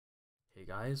Hey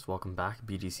guys, welcome back.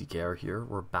 BDCKR here.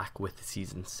 We're back with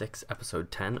season 6, episode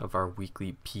 10 of our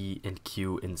weekly P&Q&C&A&T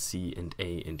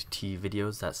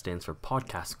videos. That stands for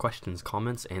podcast, questions,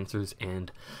 comments, answers,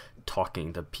 and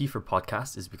talking. The P for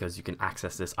podcast is because you can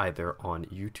access this either on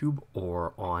YouTube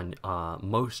or on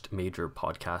most major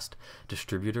podcast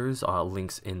distributors.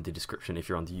 Links in the description if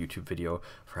you're on the YouTube video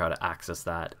for how to access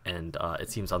that. And it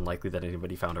seems unlikely that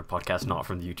anybody found our podcast not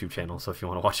from the YouTube channel. So if you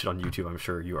want to watch it on YouTube, I'm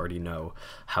sure you already know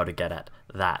how to get at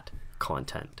that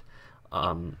content.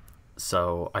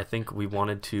 So I think we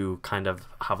wanted to kind of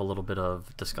have a little bit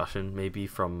of discussion maybe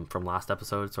from last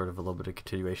episode, sort of a little bit of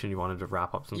continuation. You wanted to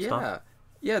wrap up some stuff?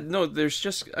 Yeah, no, there's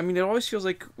just, I mean, it always feels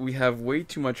like we have way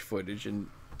too much footage and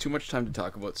too much time to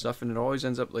talk about stuff, and it always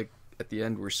ends up like at the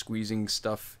end we're squeezing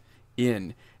stuff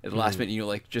in at the last minute,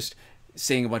 like just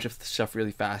saying a bunch of stuff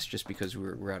really fast just because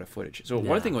we're out of footage. So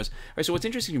one thing was, all right, so what's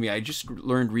interesting to me, I just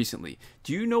learned recently,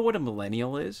 do you know what a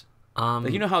millennial is?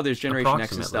 Like, you know how there's Generation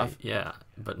X and stuff? Yeah,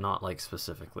 but not like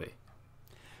specifically.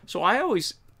 So I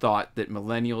always thought that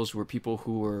millennials were people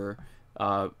who were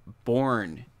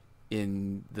born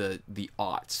in the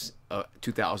aughts,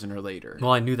 2000 or later.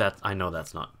 Well, I know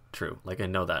that's not true. Like, I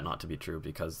know that not to be true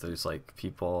because there's like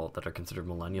people that are considered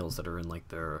millennials that are in like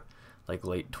their like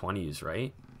late 20s,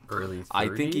 right? Early 30s. I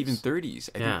think even 30s.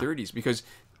 I think 30s, because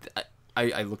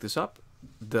I looked this up.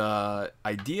 The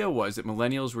idea was that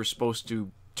millennials were supposed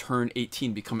to turn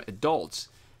 18, become adults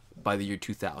by the year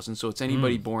 2000. So it's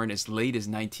anybody born as late as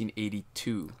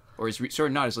 1982. Or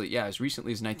not as late, as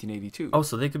recently as 1982. Oh,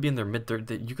 so they could be in their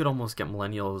mid-30s. You could almost get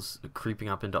millennials creeping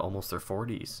up into almost their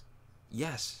 40s.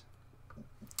 Yes.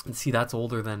 And see, that's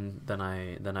older than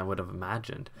I would have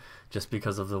imagined, just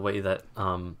because of the way that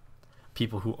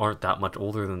people who aren't that much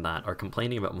older than that are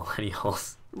complaining about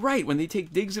millennials. Right, when they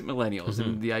take digs at millennials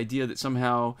and the idea that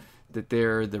somehow that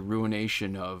they're the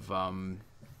ruination of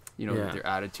their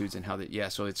attitudes and how they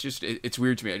so it's just it's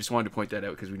weird to me. I just wanted to point that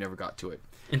out because we never got to it.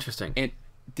 Interesting. And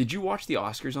did you watch the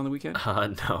Oscars on the weekend?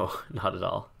 No, not at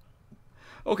all.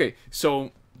 Okay,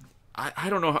 so I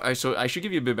don't know. So I should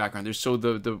give you a bit of background. There's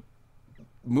the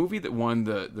movie that won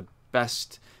the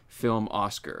best film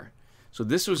Oscar. So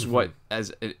this was what,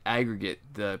 as an aggregate,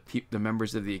 the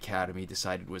members of the Academy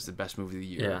decided was the best movie of the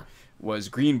year. Was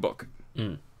Green Book.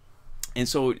 And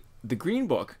so the Green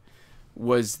Book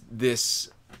was this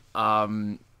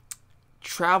travel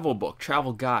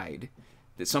guide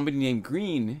that somebody named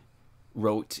Green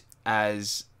wrote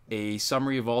as a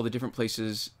summary of all the different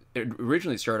places.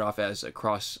 Originally it started off as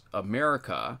across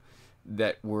America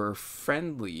that were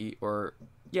friendly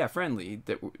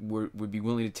that would be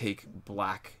willing to take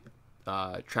black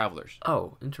travelers.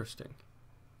 Oh, interesting.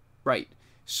 Right.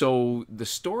 So the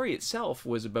story itself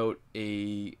was about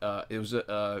one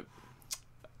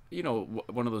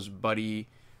of those buddy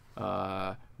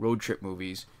road trip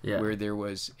movies where there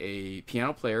was a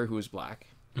piano player who was black,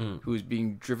 who was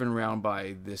being driven around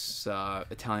by this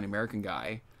Italian American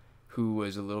guy who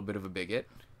was a little bit of a bigot.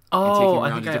 Oh,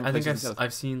 I think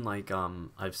I've seen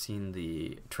I've seen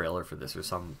the trailer for this or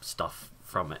some stuff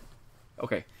from it.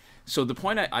 Okay, so the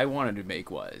point I wanted to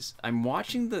make was I'm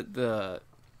watching the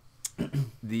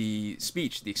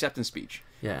speech, the acceptance speech,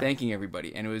 thanking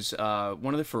everybody, and it was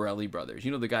one of the Farrell brothers.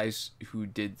 You know, the guys who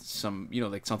did some,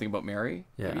 like Something About Mary.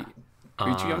 Yeah. Are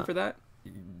you too young for that?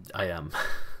 I am.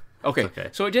 Okay.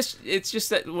 So it's just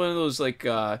that one of those like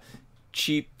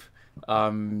cheap,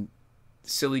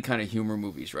 silly kind of humor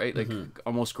movies, right? Like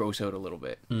almost gross out a little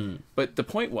bit. But the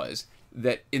point was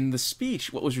that in the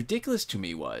speech, what was ridiculous to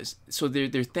me was, so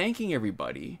they're thanking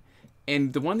everybody,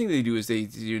 and the one thing they do is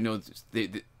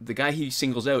the guy he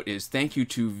singles out is thank you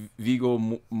to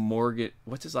Viggo Morgan.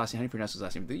 What's his last name? How do you pronounce his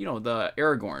last name? The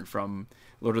Aragorn from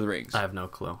Lord of the Rings. I have no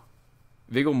clue.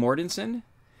 Viggo Mortensen.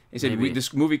 He said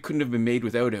this movie couldn't have been made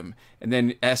without him. And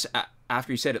then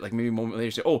after he said it, like maybe a moment later,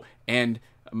 he said, "Oh, and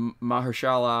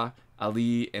Mahershala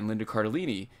Ali and Linda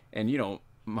Cardellini." And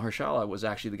Mahershala was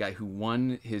actually the guy who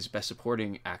won his Best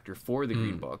Supporting Actor for The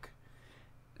Green Book.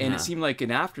 And it seemed like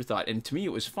an afterthought. And to me,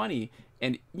 it was funny.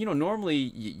 And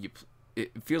normally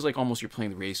it feels like almost you're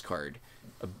playing the race card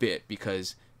a bit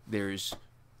because there's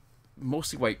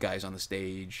mostly white guys on the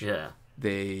stage. Yeah.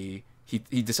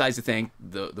 He decides to thank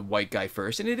the white guy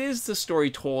first, and it is the story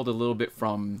told a little bit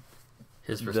from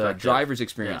his perspective, the driver's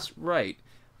experience, right?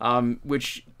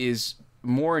 Which is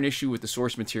more an issue with the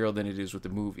source material than it is with the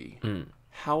movie.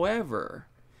 However,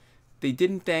 they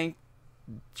didn't thank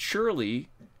Shirley,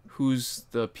 who's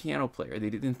the piano player. They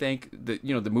didn't thank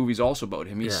the movie's also about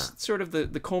him. He's sort of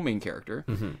the co-main character,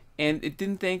 and it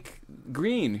didn't thank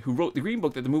Green, who wrote the Green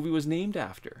Book that the movie was named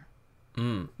after.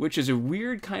 Which is a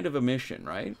weird kind of omission,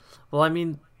 right? Well, I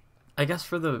mean, I guess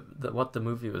for the what the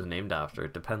movie was named after,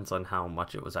 it depends on how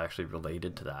much it was actually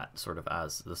related to that sort of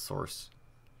as the source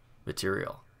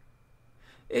material.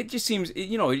 It just seems,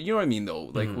 you know what I mean, though.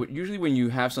 Like, usually when you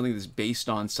have something that's based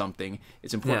on something,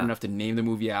 it's important enough to name the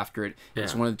movie after it. Yeah.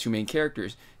 It's one of the two main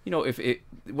characters. You know,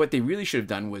 what they really should have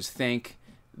done was thank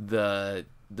the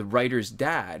writer's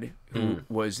dad, who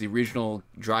was the original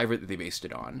driver that they based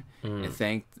it on, and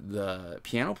thanked the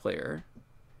piano player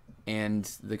and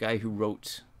the guy who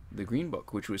wrote the Green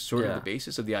Book, which was sort of the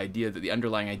basis of the idea, that the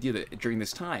underlying idea that during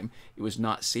this time it was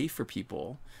not safe for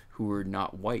people who were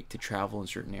not white to travel in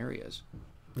certain areas.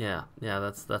 Yeah,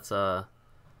 that's a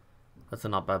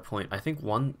not bad point. I think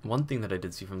one thing that I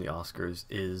did see from the Oscars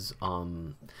is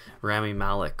Rami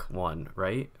Malek won,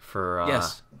 right? For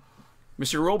yes,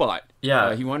 Mr. Robot.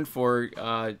 Yeah, he won for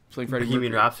playing Freddie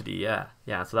Bohemian Rhapsody. Yeah.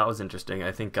 So that was interesting.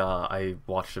 I think I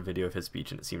watched a video of his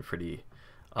speech and it seemed pretty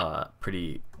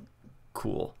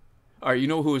cool. All right, you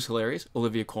know who was hilarious?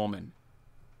 Olivia Colman.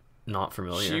 Not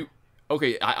familiar.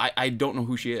 I don't know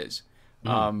who she is.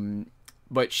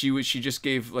 But she just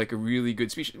gave like a really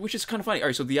good speech, which is kind of funny. All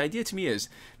right, so the idea to me is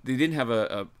they didn't have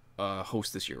a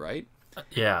host this year, right?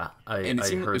 Yeah, and it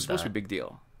seemed it was supposed to be a big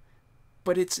deal.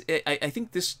 But I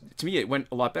think this, to me, it went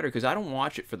a lot better because I don't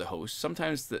watch it for the host.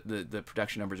 Sometimes the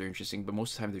production numbers are interesting, but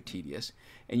most of the time they're tedious.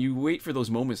 And you wait for those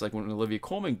moments, like when Olivia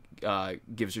Colman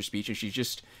gives her speech, and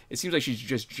it seems like she's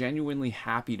just genuinely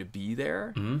happy to be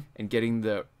there and getting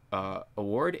the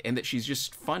award, and that she's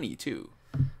just funny too.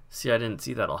 See, I didn't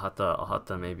see that. I'll have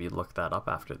to maybe look that up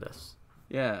after this.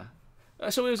 Yeah.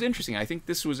 So it was interesting. I think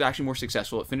this was actually more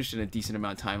successful. It finished in a decent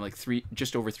amount of time, like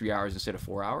just over 3 hours instead of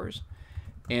 4 hours.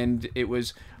 And it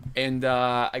was,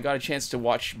 I got a chance to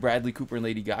watch Bradley Cooper and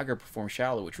Lady Gaga perform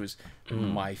 "Shallow," which was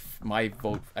my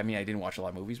vote. I mean, I didn't watch a lot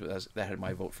of movies, but that had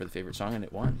my vote for the favorite song, and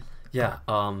it won. Yeah.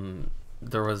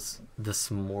 There was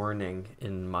this morning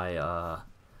in my,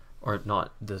 or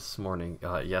not this morning,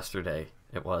 yesterday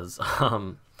it was,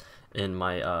 in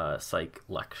my psych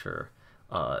lecture,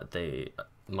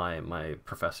 my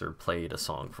professor played a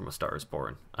song from A Star Is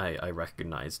Born. I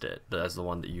recognized it as the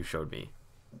one that you showed me.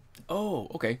 Oh,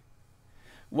 okay.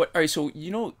 All right, so,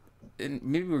 and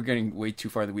maybe we're getting way too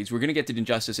far in the weeds. We're going to get to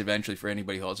Injustice eventually for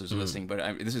anybody who else is listening,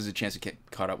 but this is a chance to get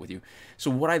caught up with you. So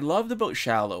what I loved about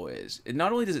 "Shallow" is,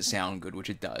 not only does it sound good, which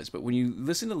it does, but when you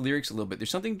listen to the lyrics a little bit,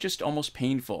 there's something just almost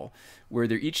painful where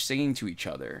they're each singing to each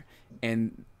other.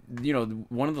 And,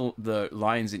 one of the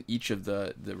lines in each of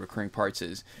the recurring parts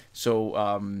is,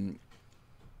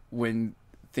 when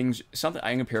things, something,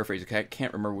 I'm going to paraphrase it, I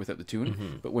can't remember without the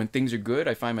tune, but when things are good,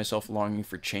 I find myself longing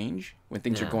for change when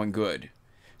things are going good.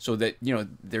 So that,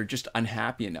 they're just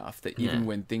unhappy enough that even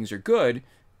when things are good,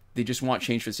 they just want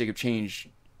change for the sake of change.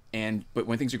 But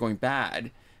when things are going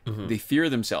bad, they fear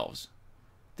themselves.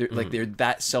 They're like, they're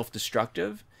that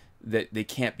self-destructive that they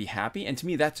can't be happy. And to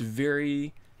me, that's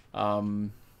very, I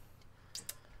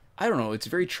don't know, it's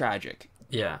very tragic.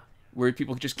 Yeah. Where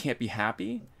people just can't be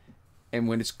happy. And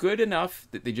when it's good enough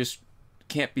that they just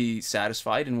can't be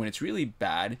satisfied, and when it's really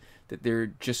bad, that they're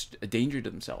just a danger to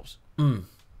themselves.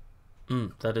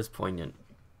 That is poignant.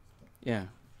 Yeah.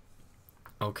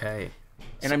 Okay.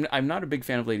 And I'm not a big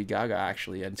fan of Lady Gaga,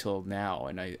 actually, until now,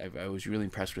 and I was really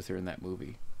impressed with her in that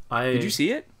movie. Did you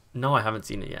see it? No, I haven't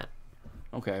seen it yet.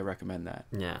 Okay, I recommend that.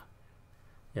 Yeah.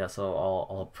 Yeah, so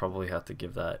I'll probably have to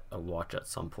give that a watch at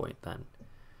some point then.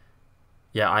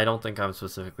 Yeah, I don't think I'm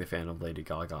specifically a fan of Lady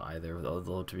Gaga either,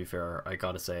 though to be fair, I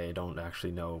gotta say I don't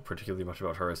actually know particularly much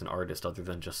about her as an artist other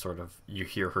than just sort of, you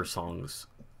hear her songs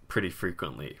pretty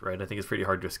frequently, right? I think it's pretty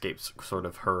hard to escape sort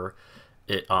of her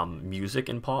music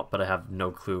in pop, but I have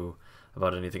no clue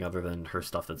about anything other than her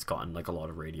stuff that's gotten like a lot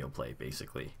of radio play,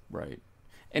 basically. Right.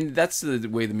 And that's the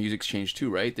way the music's changed too,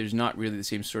 right? There's not really the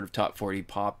same sort of top 40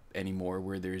 pop anymore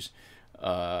where there's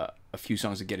a few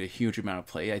songs that get a huge amount of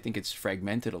play. I think it's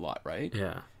fragmented a lot, right?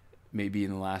 Yeah. Maybe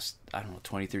in the last,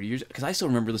 20, 30 years. Because I still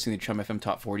remember listening to Chum FM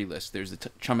Top 40 list. There's the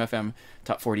Chum FM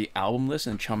Top 40 album list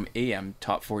and Chum AM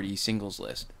Top 40 singles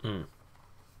list.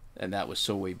 And that was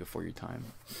so way before your time.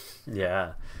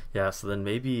 Yeah. So then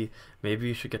maybe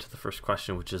you should get to the first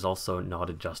question, which is also not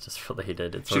Injustice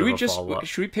related. It's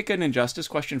should we pick an Injustice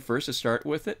question first to start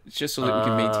with it? It's just so that we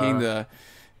can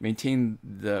maintain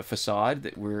the facade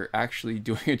that we're actually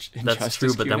doing Injustice. That's true,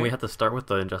 but Q&A. then we have to start with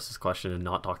the Injustice question and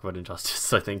not talk about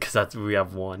Injustice, I think, because we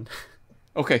have one.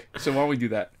 Okay, so why don't we do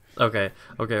that? Okay,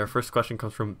 our first question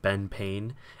comes from Ben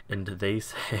Payne, and they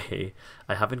say,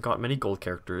 I haven't got many gold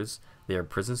characters. They are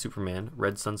Prison Superman,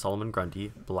 Red Sun Solomon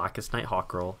Grundy, Blackest Night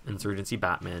Hawkgirl, Insurgency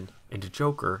Batman, into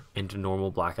Joker, into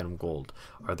normal Black Adam Gold.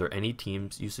 Are there any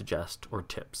teams you suggest or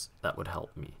tips that would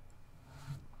help me?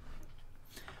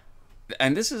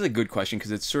 and this is a good question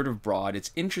because it's sort of broad.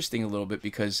 It's interesting a little bit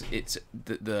because it's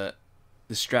the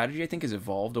strategy I think has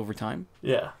evolved over time.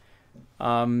 Yeah.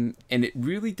 And it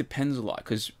really depends a lot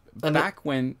because back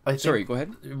when... Sorry, go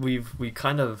ahead. We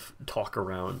kind of talk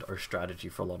around our strategy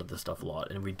for a lot of this stuff a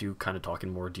lot, and we do kind of talk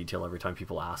in more detail every time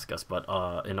people ask us. But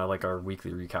in our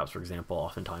weekly recaps, for example,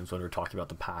 oftentimes when we're talking about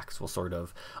the packs, we'll sort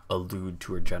of allude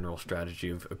to a general strategy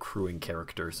of accruing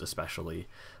characters, especially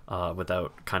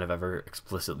without kind of ever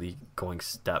explicitly going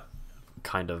step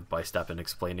kind of by step and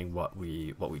explaining what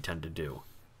we tend to do.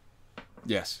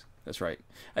 Yes. That's right.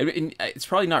 I mean, it's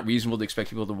probably not reasonable to expect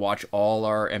people to watch all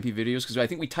our MP videos because I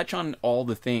think we touch on all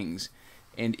the things,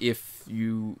 and if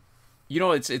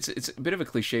it's a bit of a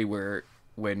cliche where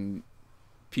when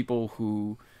people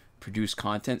who produce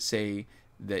content say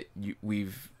that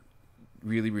we've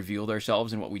really revealed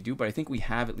ourselves and what we do, but I think we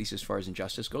have, at least as far as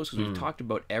Injustice goes, because we've talked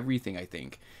about everything. I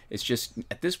think it's just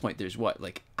at this point there's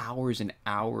hours and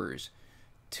hours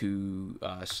to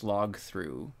slog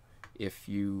through if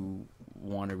you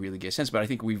want to really get a sense, but I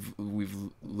think we've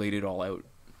laid it all out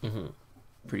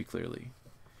pretty clearly.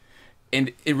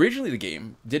 And originally the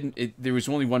game there was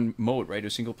only one mode, right? A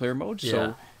single player mode. Yeah.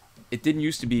 So it didn't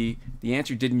used to be, the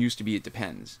answer didn't used to be it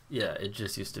depends. Yeah, it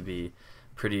just used to be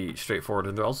pretty straightforward.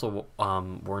 And there also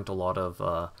weren't a lot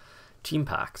of team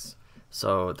packs.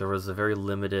 So there was a very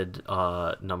limited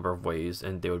number of ways,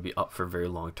 and they would be up for a very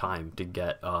long time to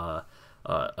get a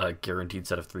guaranteed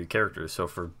set of 3 characters. So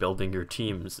for building your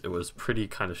teams, it was pretty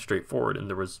kind of straightforward, and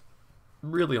there was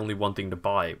really only one thing to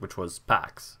buy, which was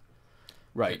packs.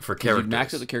 Right. For characters. You'd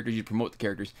max out the characters, you'd promote the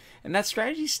characters. And that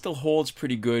strategy still holds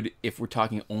pretty good if we're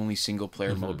talking only single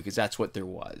player mode, because that's what there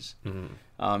was.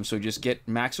 So just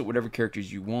max out whatever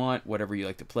characters you want, whatever you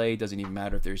like to play. Doesn't even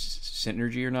matter if there's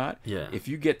synergy or not. Yeah. If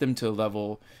you get them to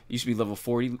it used to be level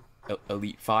 40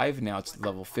 Elite 5, now it's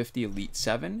level 50 Elite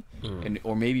 7,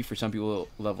 or maybe for some people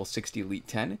level 60 Elite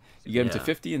 10. You get them to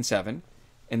 50 and 7,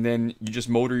 and then you just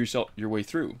motor your way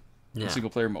through in single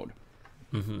player mode.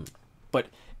 But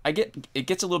it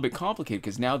gets a little bit complicated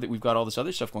because now that we've got all this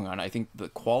other stuff going on, I think the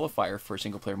qualifier for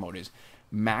single player mode is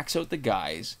max out the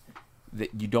guys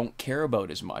that you don't care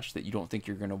about as much, that you don't think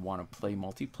you're going to want to play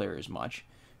multiplayer as much,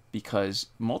 because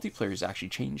multiplayer has actually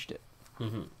changed it.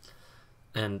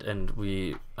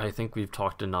 And I think we've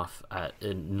talked enough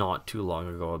not too long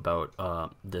ago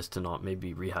about this to not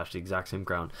maybe rehash the exact same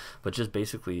ground, but just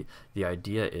basically the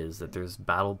idea is that there's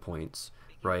battle points,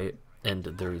 right? And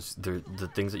there's the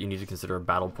things that you need to consider are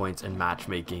battle points and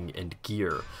matchmaking and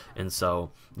gear. And so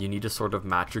you need to sort of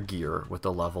match your gear with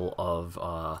the level of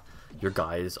your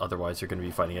guys, otherwise you're going to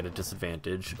be fighting at a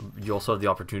disadvantage. You also have the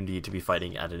opportunity to be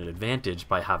fighting at an advantage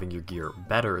by having your gear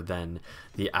better than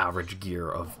the average gear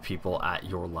of people at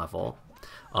your level.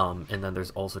 And then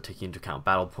there's also taking into account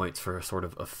battle points for a sort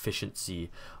of efficiency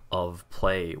of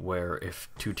play, where if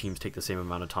 2 teams take the same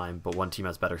amount of time but one team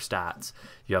has better stats,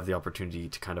 you have the opportunity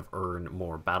to kind of earn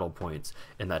more battle points,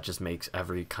 and that just makes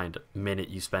every kind of minute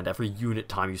you spend, every unit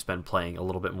time you spend playing, a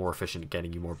little bit more efficient at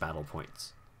getting you more battle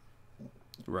points.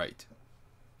 Right.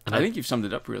 And I think you've summed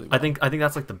it up really well. I think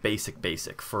that's like the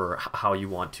basic for how you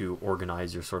want to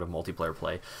organize your sort of multiplayer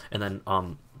play. And then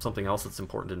something else that's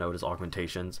important to note is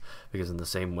augmentations, because in the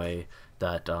same way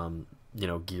that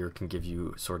gear can give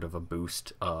you sort of a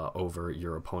boost over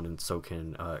your opponents, so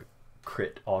can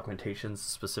crit augmentations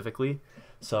specifically.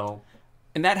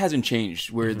 And that hasn't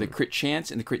changed, where the crit chance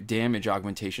and the crit damage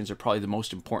augmentations are probably the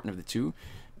most important of the two,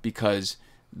 because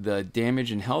the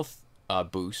damage and health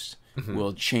boost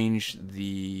will change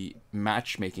the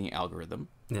matchmaking algorithm.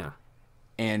 Yeah.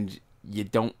 And you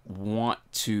don't want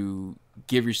to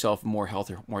give yourself more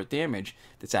health or more damage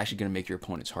that's actually going to make your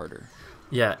opponents harder.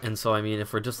 Yeah, and so, I mean,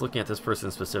 if we're just looking at this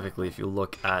person specifically, if you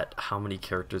look at how many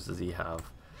characters does he have?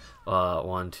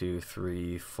 1, 2,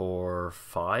 3, 4,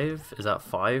 5? Is that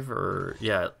 5 or...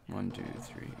 Yeah. 1, 2,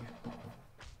 3...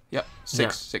 Yep,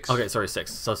 6. Okay, sorry,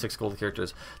 6. So 6 gold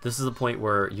characters. This is a point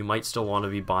where you might still want to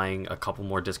be buying a couple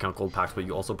more discount gold packs, but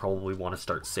you also probably want to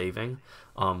start saving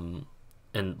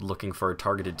and looking for a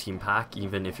targeted team pack,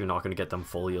 even if you're not going to get them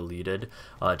fully elited,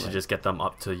 to just get them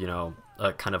up to,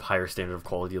 a kind of higher standard of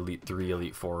quality, Elite 3,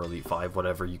 Elite 4, Elite 5,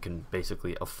 whatever you can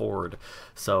basically afford.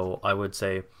 So I would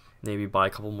say maybe buy a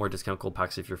couple more discount gold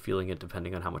packs if you're feeling it,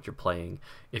 depending on how much you're playing.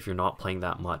 If you're not playing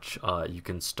that much, you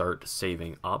can start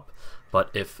saving up. But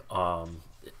if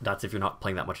that's if you're not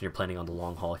playing that much and you're planning on the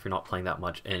long haul. If you're not playing that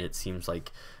much and it seems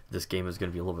like this game is going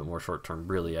to be a little bit more short term,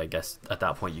 really, I guess at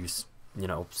that point you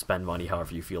spend money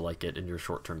however you feel like it in your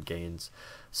short term gains.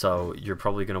 So you're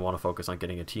probably going to want to focus on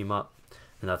getting a team up,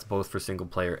 and that's both for single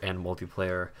player and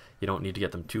multiplayer. You don't need to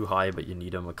get them too high, but you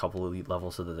need them a couple elite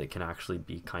levels so that they can actually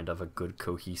be kind of a good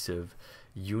cohesive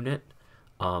unit.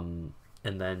 And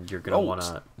then you're gonna want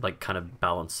to like kind of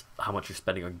balance how much you're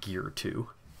spending on gear too.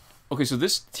 Okay, so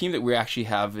this team that we actually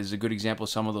have is a good example of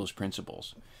some of those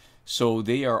principles. So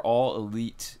they are all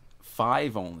elite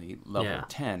 5 only, level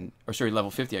 10, or sorry,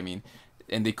 level 50, I mean,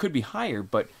 and they could be higher,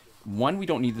 but one, we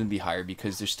don't need them to be higher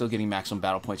because they're still getting maximum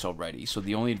battle points already. So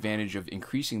the only advantage of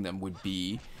increasing them would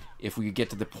be if we could get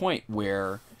to the point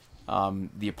where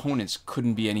the opponents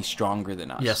couldn't be any stronger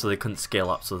than us. Yeah, so they couldn't scale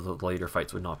up, so the later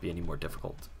fights would not be any more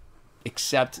difficult.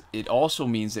 Except it also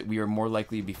means that we are more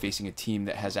likely to be facing a team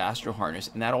that has Astro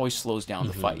Harness, and that always slows down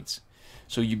the fights.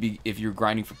 So if you're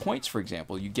grinding for points, for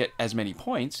example, you get as many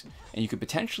points, and you could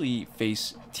potentially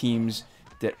face teams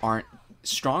that aren't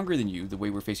stronger than you, the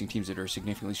way we're facing teams that are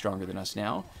significantly stronger than us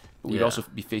now. But we'd also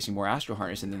be facing more Astro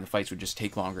Harness, and then the fights would just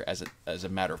take longer as a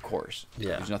matter of course.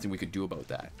 Yeah. There's nothing we could do about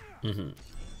that.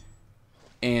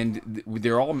 And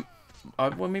they're all...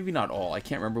 well, maybe not all. I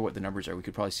can't remember what the numbers are. We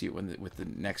could probably see it with the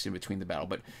next in between the battle.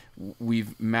 But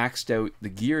we've maxed out the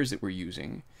gears that we're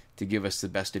using to give us the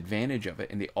best advantage of it,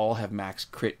 and they all have max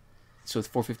crit. So it's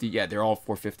 450. Yeah, they're all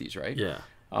 450s, right? Yeah.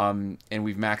 And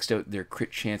we've maxed out their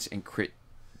crit chance and crit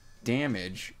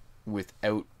damage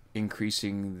without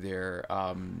increasing their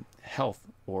health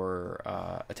or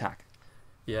attack.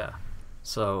 Yeah.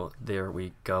 So there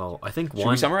we go. I think Should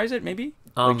we summarize it, maybe?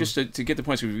 Like just to get the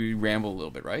points, we ramble a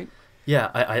little bit, right?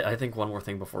 Yeah, I think one more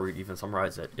thing before we even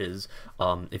summarize it is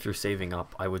if you're saving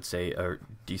up, I would say a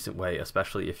decent way,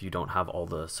 especially if you don't have all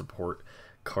the support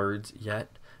cards yet,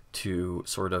 to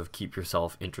sort of keep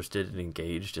yourself interested and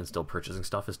engaged and still purchasing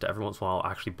stuff, is to every once in a while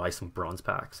actually buy some bronze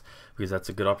packs, because that's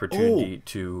a good opportunity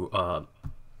to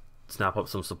snap up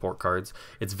some support cards.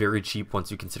 It's very cheap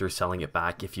once you consider selling it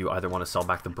back, if you either want to sell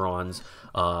back the bronze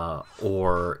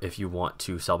or if you want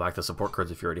to sell back the support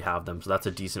cards if you already have them. So that's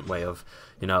a decent way of,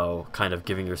 you know, kind of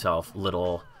giving yourself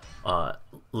little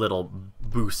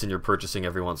boosts in your purchasing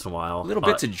every once in a while. Little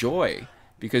bits of joy,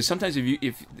 because sometimes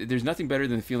if there's nothing better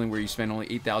than the feeling where you spend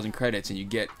only 8,000 credits and you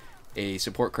get a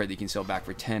support card that you can sell back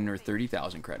for 10 or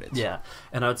 30,000 credits. Yeah,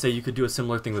 and I would say you could do a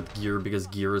similar thing with gear, because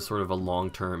gear is sort of a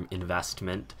long-term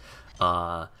investment.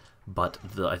 But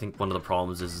I think one of the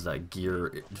problems is that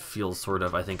gear feels sort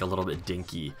of, I think, a little bit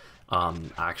dinky,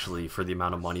 actually, for the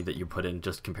amount of money that you put in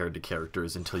just compared to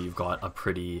characters, until you've got a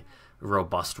pretty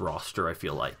robust roster, I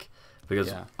feel like.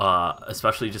 Because,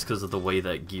 especially just because of the way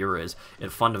that gear is,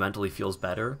 it fundamentally feels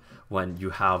better when you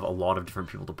have a lot of different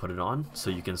people to put it on. So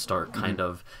you can start kind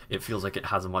of, it feels like it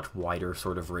has a much wider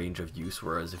sort of range of use.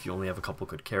 Whereas if you only have a couple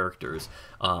good characters,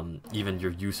 even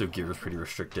your use of gear is pretty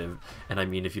restrictive. And I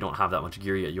mean, if you don't have that much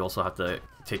gear yet, you also have to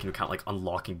take into account like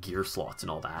unlocking gear slots and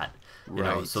all that. You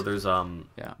know? So there's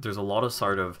a lot of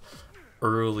sort of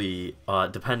early,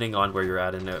 depending on where you're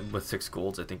at with 6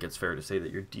 golds, I think it's fair to say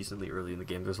that you're decently early in the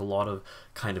game. There's a lot of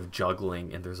kind of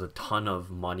juggling, and there's a ton of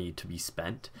money to be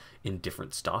spent in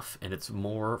different stuff, and it's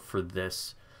more for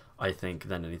this, I think,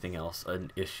 than anything else,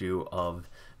 an issue of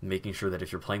making sure that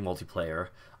if you're playing multiplayer,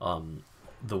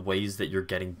 the ways that you're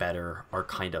getting better are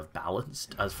kind of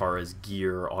balanced as far as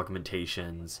gear,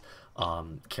 augmentations,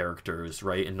 characters,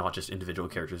 right? And not just individual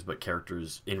characters, but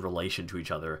characters in relation to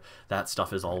each other. That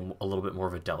stuff is all a little bit more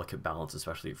of a delicate balance,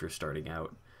 especially if you're starting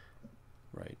out.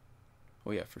 Right.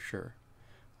 Oh yeah, for sure.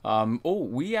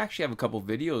 We actually have a couple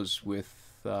videos with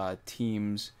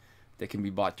teams that can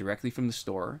be bought directly from the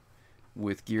store,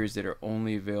 with gears that are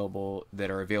only available,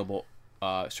 that are available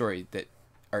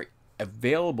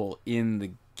in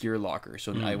the gear locker.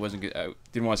 So I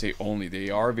didn't want to say only. They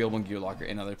are available in gear locker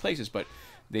and other places, but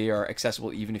they are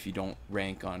accessible even if you don't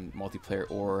rank on multiplayer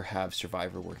or have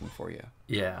survivor working for you.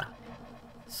 Yeah.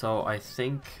 So I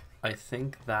think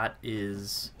that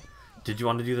is. Did you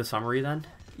want to do the summary then?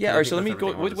 Yeah. All right. So let me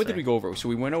go. What did we go over? So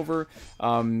we went over.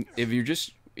 If you're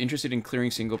just interested in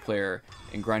clearing single player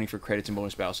and grinding for credits and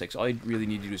bonus battle stakes, all you really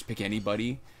need to do is pick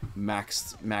anybody,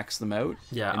 max them out.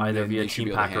 Yeah. Either via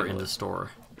team pack or in the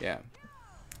store. Yeah.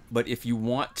 But if you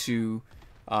want to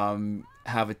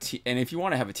have a team, and if you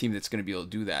want to have a team that's going to be able to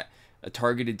do that, a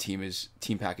targeted team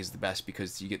pack is the best,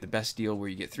 because you get the best deal where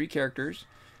you get 3 characters,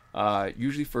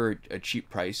 usually for a cheap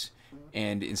price,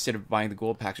 and instead of buying the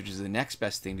gold packs, which is the next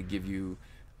best thing to give you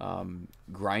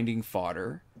grinding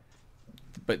fodder,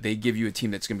 but they give you a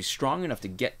team that's going to be strong enough to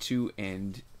get to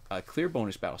and clear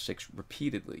bonus battle 6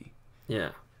 repeatedly. Yeah.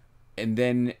 And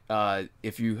then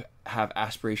if you have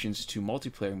aspirations to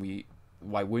multiplayer, and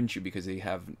why wouldn't you? Because they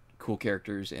have cool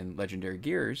characters and legendary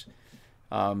gears.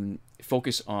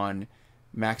 Focus on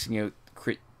maxing out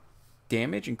crit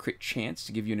damage and crit chance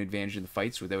to give you an advantage in the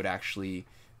fights without actually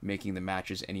making the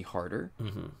matches any harder.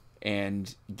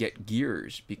 And get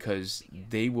gears because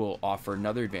they will offer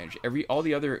another advantage. All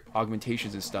the other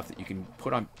augmentations and stuff that you can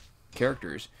put on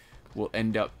characters will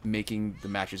end up making the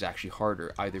matches actually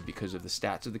harder, either because of the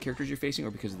stats of the characters you're facing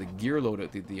or because of the gear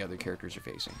loadout that the other characters are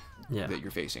facing. That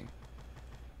you're facing.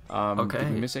 Okay.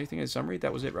 Did we miss anything in the summary?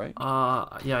 That was it, right?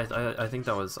 Yeah, I think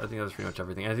that was pretty much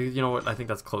everything. I think, you know what, I think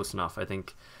that's close enough. I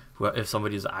think if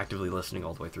somebody's actively listening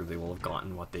all the way through, they will have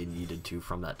gotten what they needed to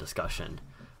from that discussion.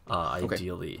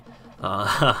 Ideally.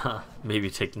 Maybe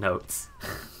take notes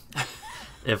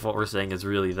if what we're saying is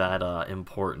really that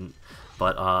important.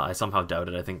 But I somehow doubt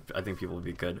it. I think people would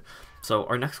be good. So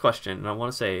our next question, and I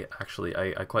want to say, actually,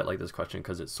 I quite like this question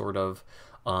because it's sort of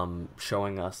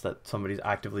showing us that somebody's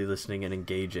actively listening and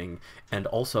engaging, and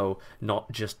also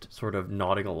not just sort of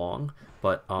nodding along,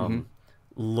 but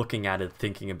looking at it,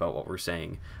 thinking about what we're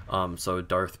saying. So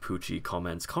Darth Poochie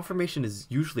comments, confirmation is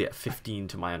usually at 15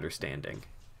 to my understanding.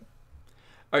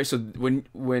 All right, so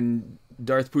when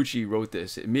Darth Poochie wrote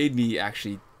this, it made me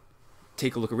actually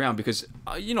take a look around because,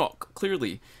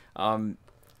 clearly, one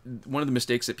of the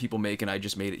mistakes that people make, and I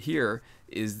just made it here,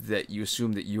 is that you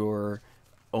assume that your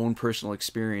own personal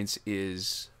experience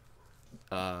is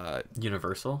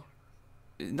universal.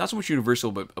 Not so much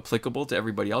universal, but applicable to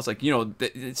everybody else. Like,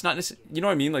 it's not necessarily, you know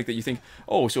what I mean? Like that you think,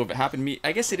 oh, so if it happened to me,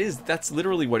 I guess it is. That's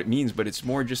literally what it means, but it's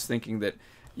more just thinking that,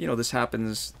 this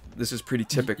happens. This is pretty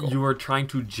typical. You are trying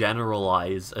to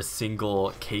generalize a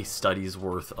single case study's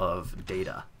worth of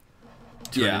data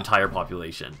to an entire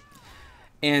population.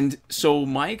 And so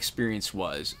my experience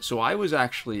was, I was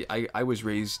actually, I was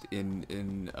raised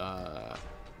in a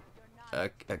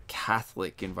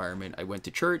Catholic environment. I went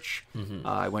to church.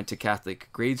 I went to Catholic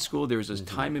grade school. There was a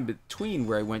time in between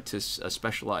where I went to a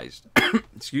specialized,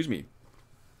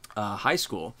 high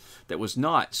school that was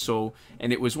not. So,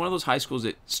 and it was one of those high schools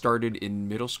that started in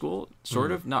middle school,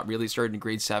 sort of, not really. It started in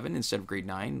grade 7 instead of grade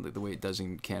 9, the way it does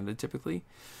in Canada typically.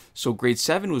 So grade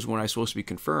 7 was when I was supposed to be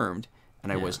confirmed,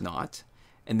 and I was not.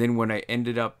 And then when I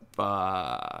ended up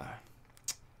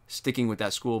sticking with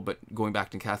that school, but going back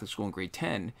to Catholic school in grade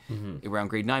 10, around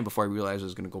grade 9, before I realized I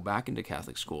was going to go back into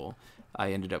Catholic school,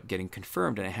 I ended up getting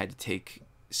confirmed, and I had to take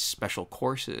special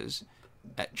courses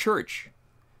at church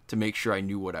to make sure I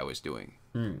knew what I was doing,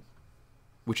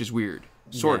 which is weird,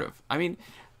 sort of. I mean,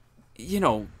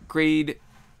 grade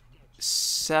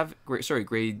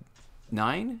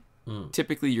 9,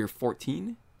 typically you're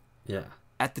 14. Yeah.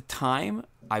 At the time,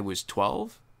 I was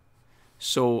 12,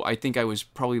 so I think I was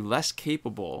probably less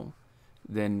capable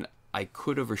than I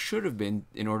could have or should have been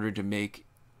in order to make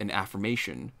an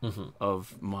affirmation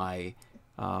of my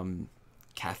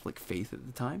Catholic faith at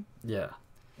the time. Yeah.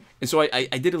 And so I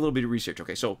did a little bit of research.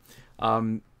 Okay, so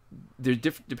there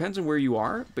depends on where you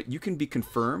are, but you can be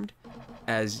confirmed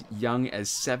as young as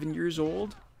 7 years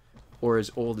old or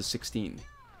as old as 16.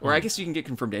 Or I guess you can get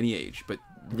confirmed any age, but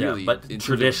really, but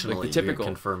traditionally, like the typical, you get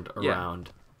confirmed around.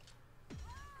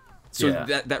 So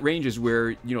that range is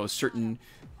where, certain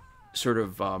sort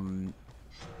of,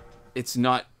 it's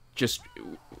not just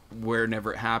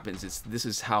wherever it happens. This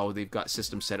is how they've got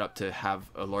systems set up to have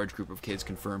a large group of kids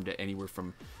confirmed at anywhere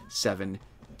from 7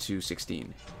 to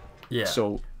 16. Yeah.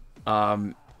 So,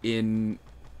 I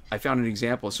found an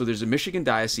example. So there's a Michigan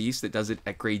diocese that does it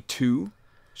at grade 2.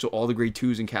 So all the grade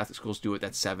 2s in Catholic schools do it.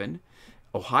 That's 7.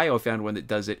 Ohio found one that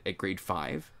does it at grade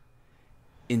 5.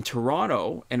 In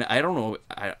Toronto, and I don't know,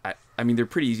 I mean, they're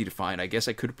pretty easy to find. I guess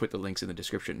I could put the links in the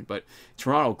description. But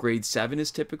Toronto, grade 7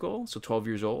 is typical, so 12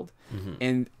 years old.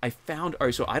 And I found, all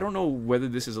right, so I don't know whether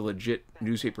this is a legit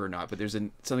newspaper or not, but there's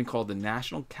something called the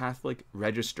National Catholic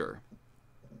Register.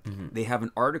 They have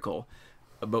an article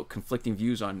about conflicting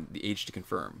views on the age to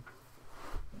confirm.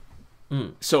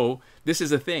 So this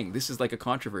is a thing. This is like a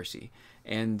controversy.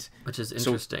 And which is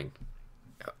interesting.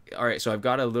 All right, so I've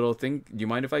got a little thing. Do you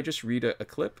mind if I just read a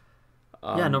clip?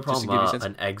 Yeah, no problem.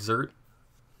 An excerpt.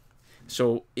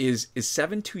 So is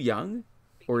 7 too young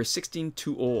or is 16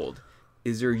 too old?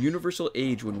 Is there a universal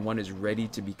age when one is ready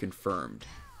to be confirmed?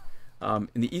 In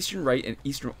the Eastern Rite and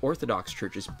Eastern Orthodox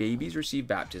churches, babies receive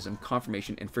baptism,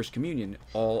 confirmation, and First Communion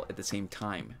all at the same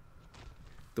time.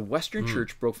 The Western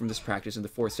Church broke from this practice in the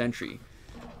 4th century.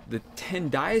 The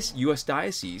 10 U.S.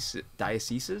 dioceses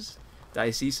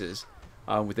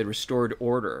with a restored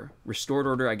order. Restored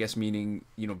order, I guess, meaning,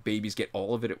 babies get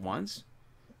all of it at once.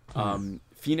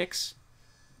 Phoenix,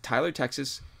 Tyler,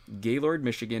 Texas, Gaylord,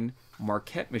 Michigan,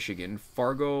 Marquette, Michigan,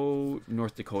 Fargo,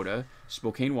 North Dakota,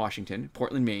 Spokane, Washington,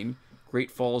 Portland, Maine,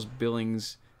 Great Falls,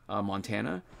 Billings,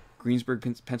 Montana, Greensburg,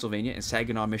 Pennsylvania, and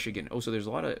Saginaw, Michigan. Oh, so there's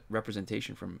a lot of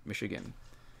representation from Michigan.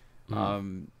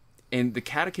 And the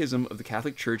Catechism of the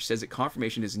Catholic Church says that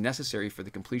confirmation is necessary for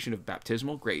the completion of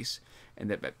baptismal grace, and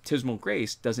that baptismal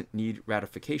grace doesn't need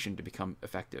ratification to become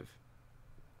effective.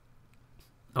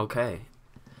 Okay.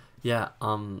 Yeah,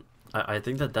 I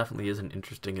think that definitely is an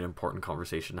interesting and important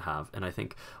conversation to have. And I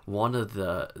think one of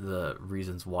the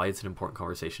reasons why it's an important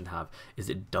conversation to have is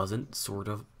it doesn't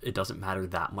matter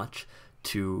that much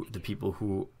to the people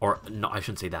who, or no, I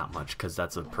shouldn't say that much because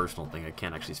that's a personal thing. I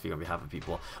can't actually speak on behalf of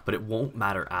people, but it won't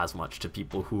matter as much to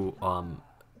people who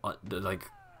like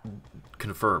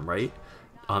confirm, right?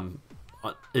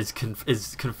 Is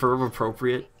confirm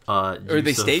appropriate? Or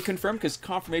they stay confirmed, because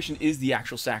confirmation is the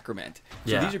actual sacrament.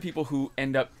 So these are people who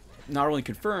end up not only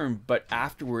confirmed, but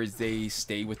afterwards they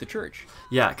stay with the church.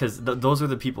 Yeah, because those are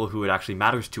the people who it actually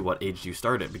matters to what age you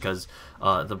started. Because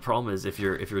the problem is if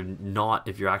you're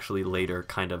actually later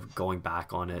kind of going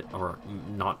back on it, or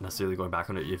not necessarily going back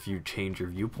on it, if you change your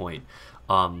viewpoint,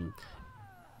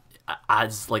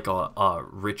 as like a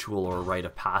ritual or a rite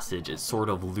of passage, it sort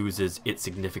of loses its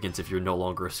significance if you're no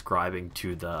longer ascribing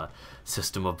to the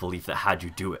system of belief that had you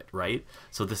do it, right?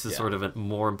 So this is sort of a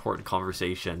more important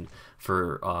conversation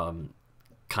for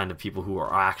kind of people who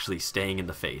are actually staying in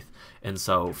the faith. And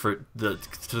so to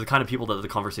the kind of people that the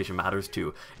conversation matters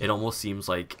to, it almost seems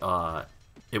like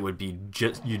it would be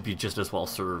you'd be just as well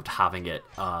served having it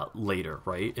later,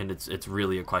 right? And it's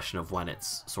really a question of when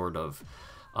it's sort of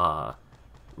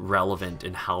relevant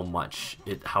and how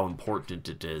important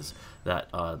it is that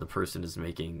the person is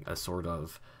making a sort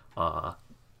of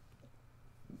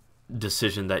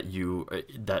decision that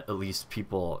at least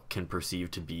people can perceive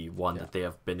to be one that they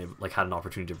have been like had an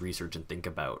opportunity to research and think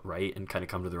about, right, and kind of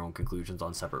come to their own conclusions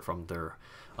on, separate from their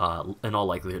in all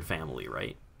likelihood family,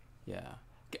 right? Yeah.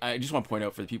 I just want to point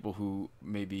out for the people who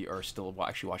maybe are still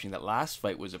actually watching, that last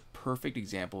fight was a perfect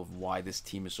example of why this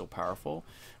team is so powerful,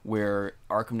 where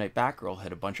Arkham Knight Batgirl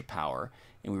had a bunch of power,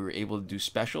 and we were able to do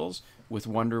specials with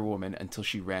Wonder Woman until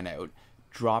she ran out,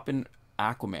 drop in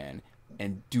Aquaman,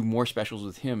 and do more specials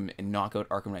with him and knock out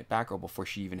Arkham Knight Batgirl before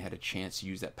she even had a chance to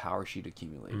use that power she'd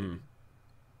accumulated.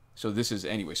 So this is,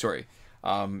 anyway, sorry.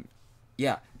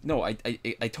 Yeah, no, I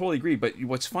totally agree. But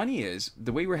what's funny is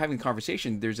the way we're having the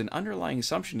conversation, there's an underlying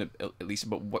assumption, at least,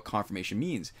 about what confirmation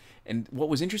means. And what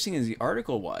was interesting in the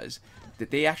article was that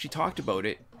they actually talked about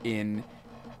it in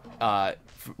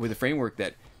with a framework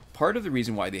that part of the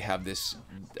reason why they have this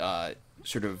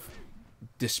sort of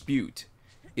dispute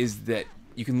is that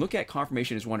you can look at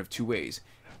confirmation as one of two ways.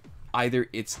 Either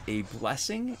it's a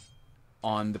blessing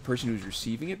on the person who's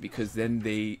receiving it, because then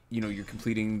you're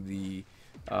completing the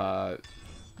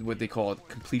what they call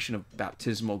completion of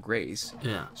baptismal grace.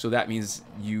 Yeah. So that means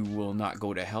you will not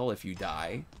go to hell if you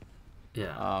die.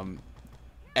 Yeah.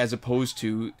 As opposed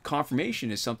to confirmation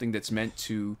is something that's meant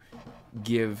to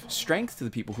give strength to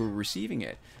the people who are receiving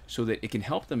it, so that it can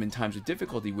help them in times of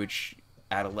difficulty, which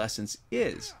adolescence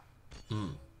is.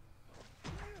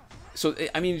 So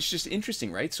I mean, it's just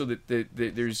interesting, right? So that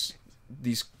there's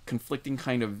these conflicting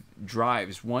kind of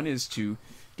drives. One is to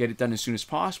get it done as soon as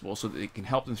possible so that it can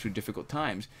help them through difficult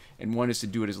times, and one is to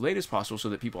do it as late as possible so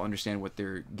that people understand what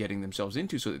they're getting themselves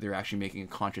into, so that they're actually making a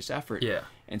conscious effort. Yeah.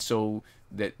 And so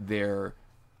that their,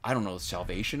 I don't know,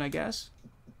 salvation, I guess,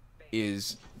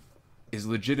 is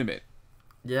legitimate.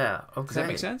 Yeah. Okay. Does that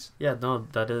make sense? Yeah. No,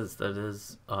 that does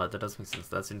make sense.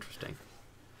 That's interesting.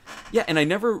 Yeah, and I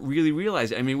never really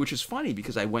realized it. I mean, which is funny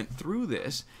because I went through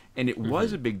this and it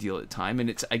was a big deal at the time,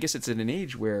 and I guess it's at an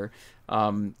age where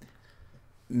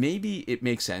maybe it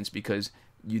makes sense because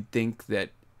you'd think that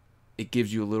it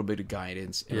gives you a little bit of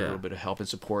guidance and a little bit of help and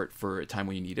support for a time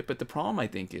when you need it. But the problem, I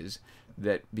think, is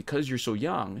that because you're so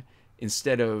young,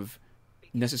 instead of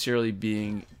necessarily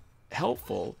being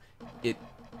helpful,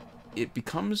 it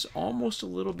becomes almost a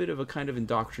little bit of a kind of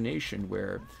indoctrination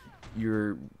where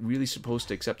you're really supposed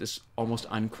to accept this almost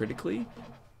uncritically,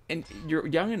 and you're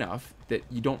young enough that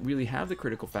you don't really have the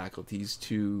critical faculties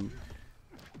to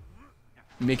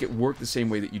make it work the same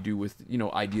way that you do with,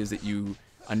 ideas that you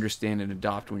understand and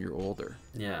adopt when you're older.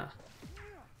 Yeah.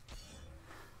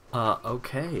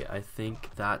 Okay, I think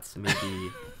that's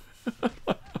maybe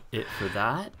it for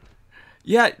that.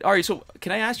 Yeah, all right, so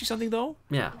can I ask you something though?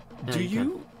 Yeah. Do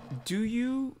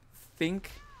you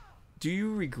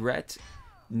regret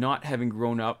not having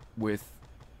grown up with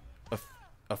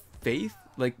a faith,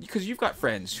 like, because you've got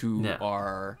friends who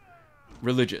are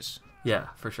religious? Yeah,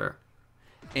 for sure.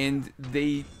 And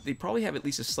they probably have at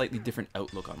least a slightly different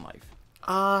outlook on life.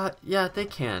 Yeah, they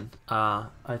can.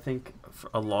 I think for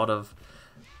a lot of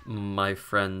my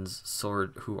friends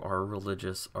who are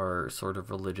religious are sort of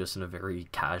religious in a very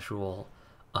casual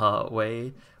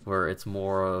way, where it's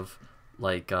more of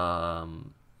like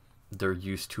they're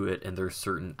used to it, and there's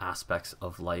certain aspects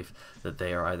of life that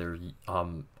they are either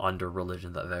under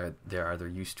religion that they're either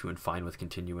used to and fine with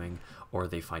continuing, or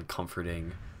they find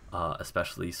comforting,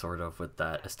 especially sort of with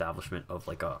that establishment of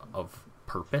like of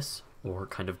purpose or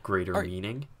kind of greater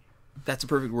meaning. That's a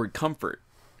perfect word, comfort.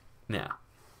 Yeah.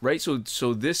 Right.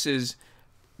 So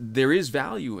there is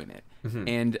value in it,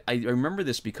 and I remember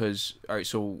this because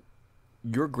so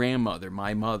your grandmother,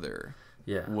 my mother,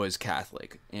 was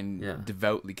Catholic and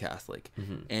devoutly Catholic.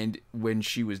 And when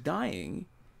she was dying,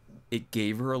 it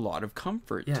gave her a lot of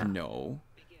comfort to know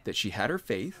that she had her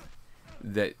faith,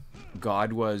 that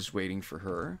God was waiting for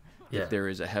her, that there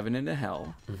is a heaven and a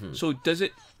hell. So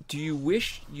do you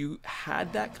wish you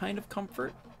had that kind of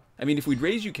comfort? I mean, if we'd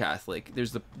raised you Catholic,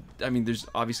 there's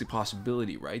obviously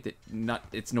possibility, right? That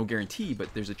it's no guarantee,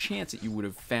 but there's a chance that you would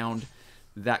have found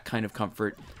that kind of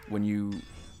comfort when you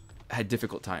had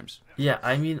difficult times. Yeah,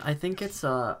 I mean, I think it's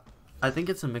a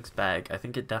mixed bag. I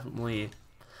think it definitely,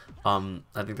 I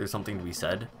think there's something to be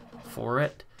said for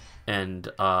it, and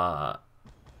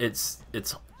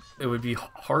it would be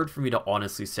hard for me to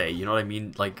honestly say, you know what I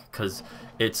mean? Like, because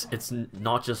it's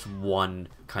not just one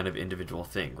kind of individual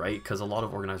thing, right? Because a lot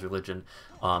of organized religion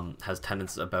has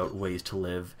tenets about ways to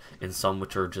live, and some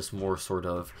which are just more sort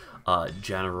of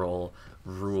general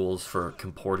rules for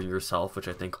comporting yourself, which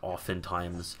I think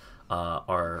oftentimes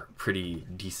are pretty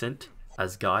decent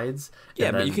as guides.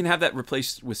 Yeah, but you can have that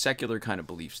replaced with secular kind of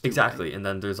beliefs too, exactly, right? And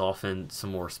then there's often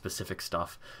some more specific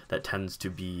stuff that tends to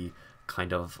be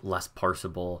kind of less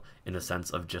parsable, in a sense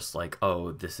of just like,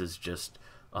 oh, this is just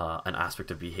an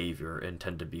aspect of behavior, and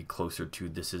tend to be closer to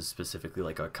this is specifically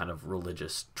like a kind of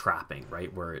religious trapping,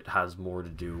 right, where it has more to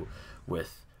do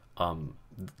with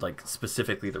like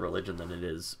specifically the religion than it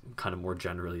is kind of more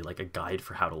generally like a guide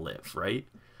for how to live, right?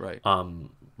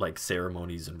 Like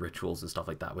ceremonies and rituals and stuff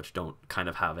like that, which don't kind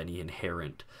of have any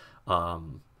inherent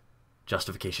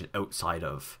justification outside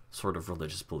of sort of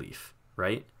religious belief,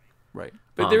 right? Right.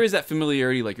 But there is that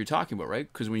familiarity like you're talking about,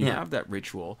 right? Because when you have that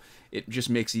ritual, it just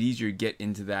makes it easier to get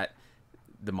into the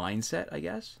mindset, I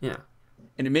guess. Yeah.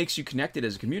 And it makes you connected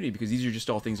as a community, because these are just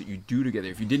all things that you do together.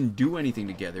 If you didn't do anything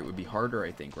together, it would be harder,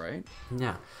 I think, right?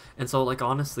 Yeah. And so, like,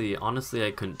 honestly,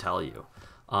 I couldn't tell you.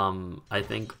 I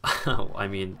think, I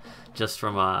mean, just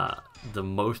from the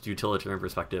most utilitarian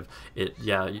perspective,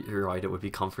 you're right, it would be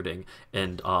comforting.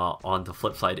 And on the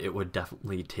flip side, it would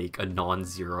definitely take a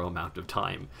non-zero amount of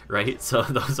time, right? So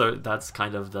that's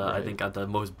kind of the, I think at the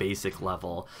most basic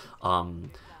level,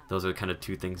 those are kind of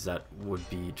two things that would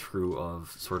be true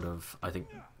of sort of, I think,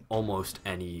 almost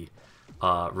any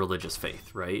religious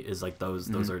faith, right? Is like those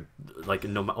are like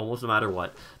almost no matter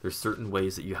what, there's certain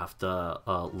ways that you have to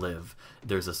live.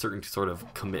 There's a certain sort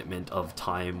of commitment of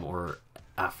time or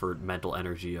effort, mental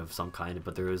energy of some kind,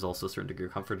 but there is also a certain degree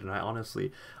of comfort. And I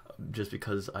honestly, just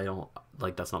because I don't,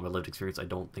 like, that's not my lived experience, I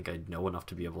don't think I know enough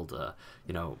to be able to,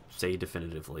 say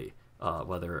definitively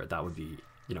whether that would be,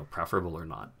 preferable or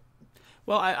not.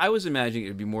 Well, I was imagining it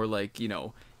would be more like,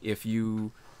 if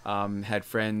you had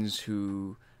friends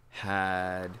who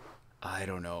had, I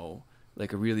don't know,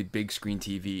 like a really big screen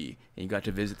TV, and you got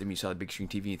to visit them, you saw the big screen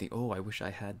TV, and you think, oh, I wish I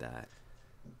had that.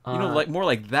 Like more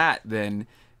like that than,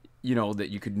 that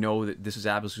you could know that this is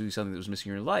absolutely something that was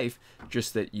missing in your life,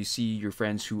 just that you see your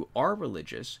friends who are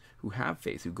religious, who have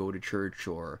faith, who go to church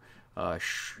or a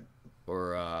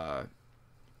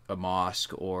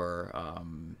mosque or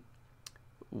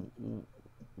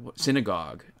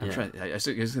synagogue. I was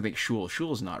gonna think shul.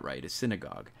 Shul's not right. It's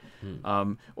synagogue.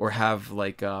 Or have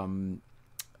like a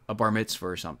bar mitzvah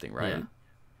or something, right? Yeah.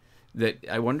 That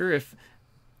I wonder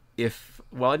if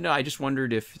well, no, I just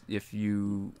wondered if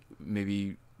you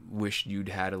maybe wished you'd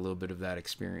had a little bit of that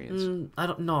experience. I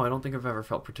don't know. I don't think I've ever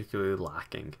felt particularly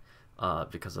lacking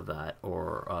because of that,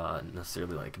 or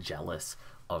necessarily like jealous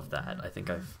of that. I think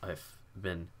I've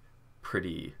been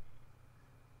pretty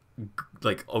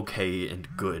like okay and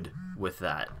good with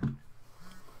that.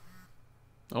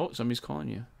 Oh, somebody's calling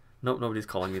you. Nope, nobody's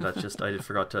calling me. That's just I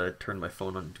forgot to turn my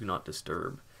phone on Do Not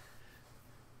Disturb.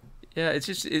 Yeah,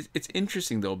 it's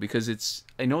interesting though, because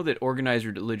I know that organized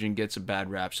religion gets a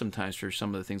bad rap sometimes for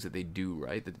some of the things that they do,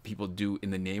 right? That people do in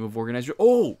the name of organized.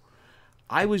 Oh,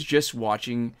 I was just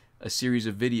watching a series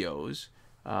of videos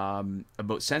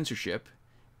about censorship,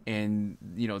 and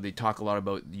they talk a lot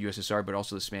about the USSR, but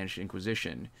also the Spanish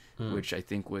Inquisition, which I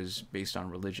think was based on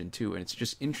religion too. And it's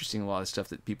just interesting, a lot of stuff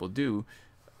that people do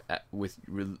with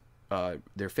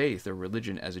their faith or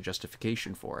religion as a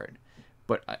justification for it.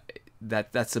 But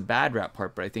that's the bad rap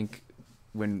part. But I think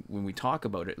when we talk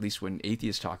about it, at least when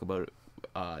atheists talk about it,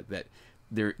 that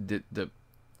the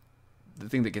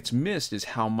thing that gets missed is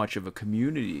how much of a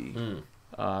community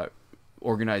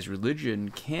organized religion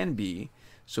can be,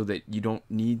 so that you don't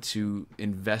need to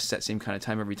invest that same kind of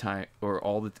time every time,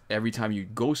 or every time you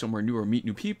go somewhere new or meet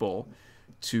new people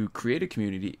to create a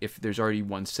community, if there's already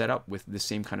one set up with the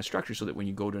same kind of structure, so that when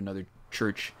you go to another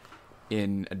church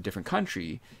in a different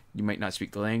country, you might not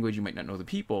speak the language, you might not know the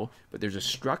people, but there's a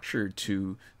structure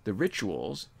to the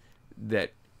rituals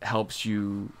that helps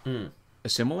you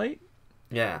assimilate,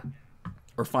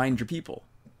 or find your people,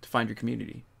 to find your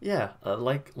community. Yeah,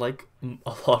 like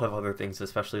a lot of other things,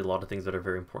 especially a lot of things that are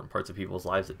very important parts of people's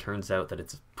lives, it turns out that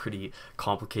it's pretty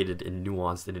complicated and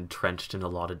nuanced and entrenched in a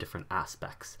lot of different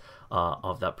aspects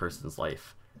of that person's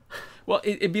life. Well,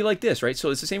 it'd be like this, right? So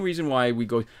it's the same reason why we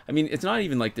go... I mean, it's not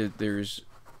even like there's...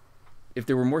 If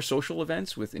there were more social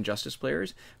events with Injustice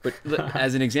players, but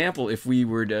as an example, if we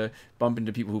were to bump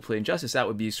into people who play Injustice, that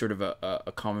would be sort of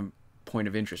a common point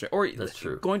of interest, right? Or that's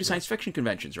true. Going to science fiction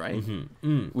conventions, right?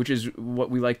 Which is what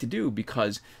we like to do,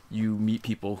 because you meet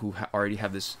people who already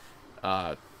have this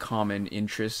common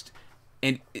interest,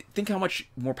 and think how much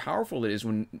more powerful it is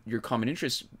when your common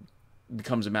interest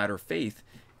becomes a matter of faith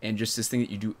and just this thing that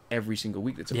you do every single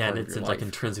week. That's a part of your life. Yeah, and it's like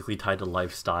intrinsically tied to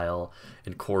lifestyle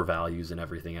and core values and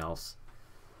everything else.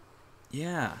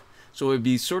 Yeah, so it would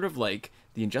be sort of like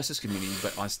the Injustice community,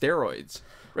 but on steroids.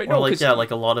 Right, or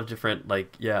like a lot of different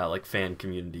like fan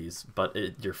communities, but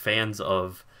you're fans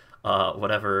of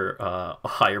whatever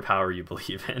higher power you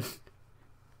believe in.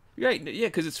 Right, yeah,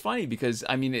 because it's funny, because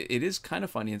I mean it is kind of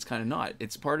funny and it's kind of not.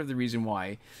 It's part of the reason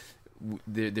why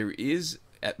there is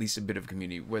at least a bit of a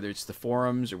community, whether it's the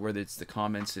forums or whether it's the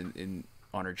comments on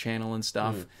our channel and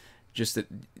stuff. Just that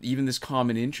even this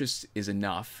common interest is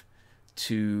enough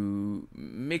to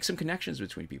make some connections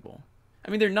between people.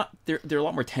 I mean, they're a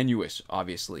lot more tenuous,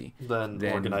 obviously, than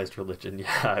organized religion.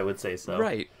 Yeah, I would say so.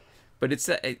 Right, but it's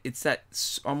that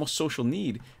almost social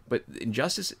need. But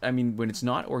Injustice, I mean, when it's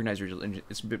not organized religion,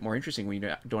 it's a bit more interesting when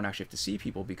you don't actually have to see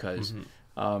people, because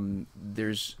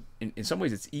there's in some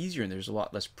ways it's easier, and there's a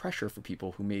lot less pressure for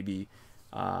people who maybe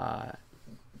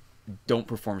don't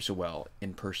perform so well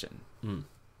in person.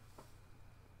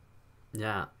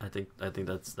 Yeah, I think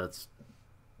that's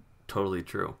totally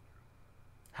true.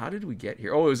 How did we get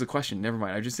here? Oh, it was a question. Never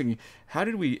mind. I was just thinking, how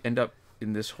did we end up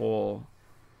in this whole...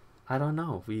 I don't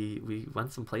know. We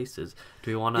went some places.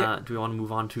 Do we want to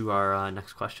move on to our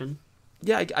next question?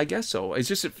 Yeah, I guess so. It's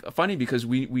just funny because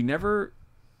we never...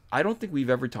 I don't think we've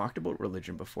ever talked about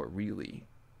religion before, really.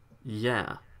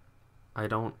 Yeah.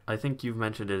 I think you've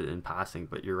mentioned it in passing,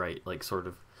 but you're right. Like, sort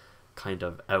of, kind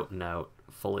of out and out,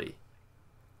 fully.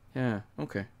 Yeah,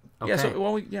 okay. Yeah,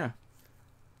 so, yeah.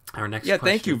 Our next question.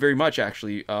 Thank you very much,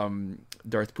 actually,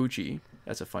 Darth Poochie.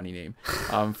 That's a funny name.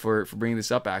 For bringing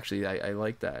this up, actually. I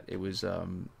like that. It was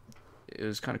kind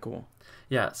of cool.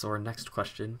 Yeah, so our next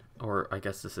question, or I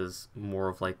guess this is more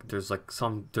of like, there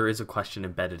is a question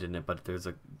embedded in it, but there's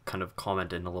a kind of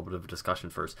comment and a little bit of a discussion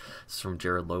first. This is from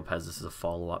Jared Lopez. This is a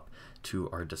follow-up to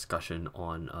our discussion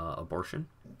on abortion.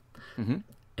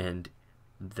 And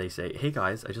they say, "Hey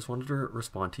guys, I just wanted to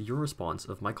respond to your response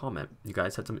of my comment. You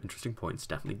guys had some interesting points,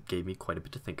 definitely gave me quite a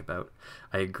bit to think about.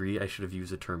 I agree I should have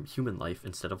used the term human life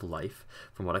instead of life.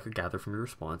 From what I could gather from your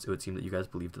response, it would seem that you guys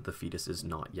believe that the fetus is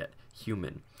not yet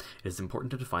human. It is important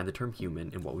to define the term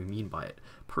human and what we mean by it.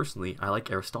 Personally, I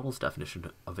like Aristotle's definition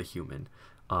of a human,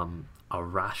 a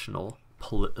rational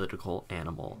political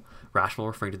animal. Rational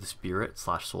referring to the spirit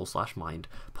 / soul / mind,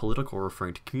 political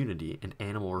referring to community, and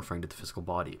animal referring to the physical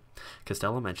body.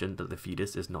 Costello mentioned that the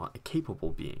fetus is not a capable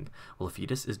being. While a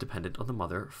fetus is dependent on the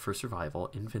mother for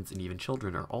survival, infants and even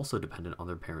children are also dependent on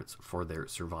their parents for their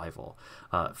survival.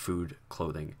 Food,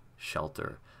 clothing,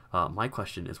 shelter. My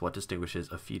question is, what distinguishes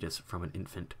a fetus from an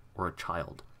infant or a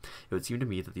child? It would seem to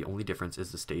me that the only difference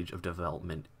is the stage of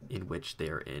development in which they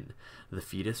are in. The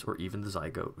fetus or even the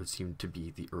zygote would seem to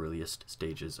be the earliest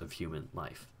stages of human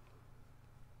life."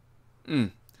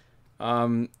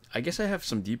 I guess I have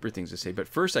some deeper things to say, but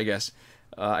first, I guess,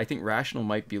 I think rational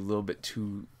might be a little bit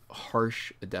too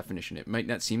harsh a definition. It might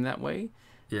not seem that way.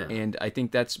 Yeah. And I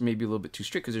think that's maybe a little bit too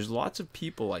strict, because there's lots of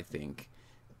people, I think,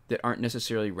 that aren't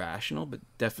necessarily rational, but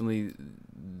definitely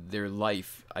their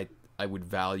life I would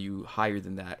value higher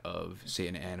than that of, say,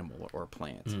 an animal or a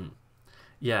plant.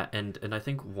 Yeah, and I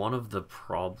think one of the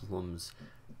problems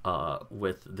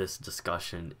with this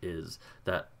discussion is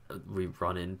that we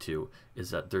run into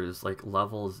is that there's like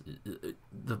levels,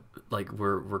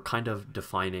 we're kind of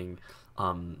defining,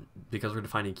 because we're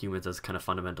defining humans as kind of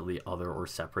fundamentally other or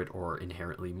separate or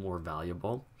inherently more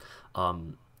valuable.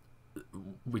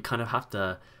 We kind of have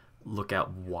to look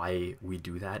at why we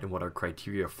do that and what our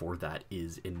criteria for that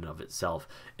is in and of itself.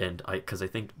 And because I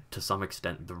think to some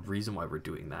extent the reason why we're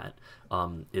doing that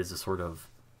is a sort of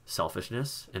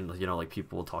selfishness. And you know, like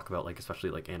people will talk about, like especially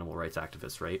like animal rights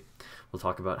activists, right, we'll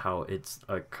talk about how it's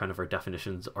kind of our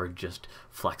definitions are just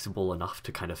flexible enough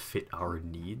to kind of fit our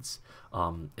needs,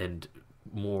 and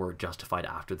more justified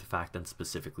after the fact than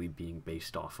specifically being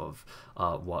based off of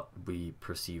what we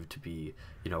perceive to be,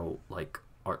 you know, like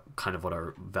our kind of what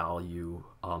our values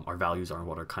are, and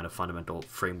what our kind of fundamental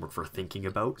framework for thinking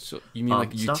about. So you mean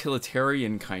like stuff.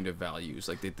 Utilitarian kind of values,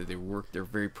 like they work, they're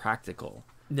very practical.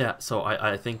 Yeah, so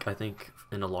I think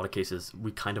in a lot of cases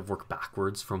we kind of work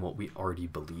backwards from what we already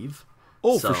believe.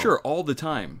 Oh, for sure, all the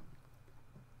time.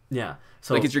 Yeah,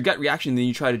 so like it's your gut reaction, then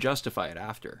you try to justify it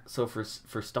after. So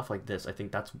for stuff like this, I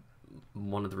think that's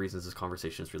one of the reasons this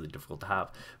conversation is really difficult to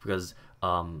have, because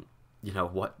you know,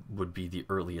 what would be the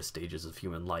earliest stages of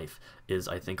human life is,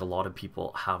 I think a lot of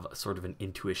people have sort of an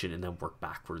intuition and then work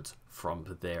backwards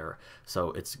from there.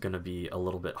 So it's going to be a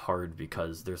little bit hard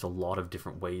because there's a lot of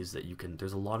different ways that you can,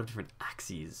 there's a lot of different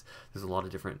axes, there's a lot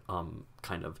of different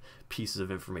kind of pieces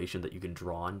of information that you can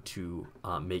draw on to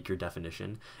make your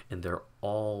definition. And they're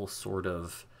all sort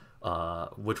of,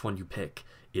 which one you pick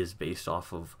is based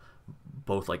off of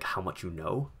both like how much you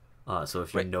know. So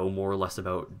if you know more or less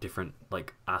about different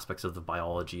like aspects of the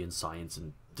biology and science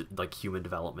and like human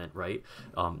development, right,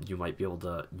 you might be able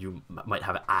to, you might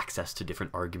have access to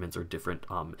different arguments or different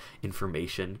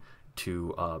information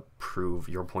to prove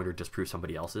your point or disprove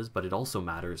somebody else's. But it also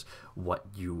matters what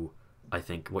you, I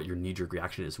think, what your knee-jerk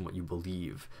reaction is and what you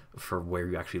believe for where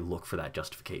you actually look for that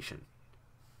justification.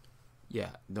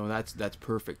 Yeah, no, that's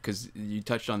perfect, because you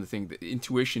touched on the thing that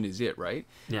intuition is it, right?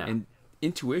 Yeah. And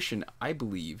intuition, I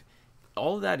believe,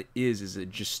 all that is a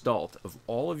gestalt of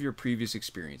all of your previous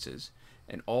experiences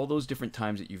and all those different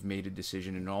times that you've made a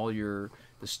decision and all the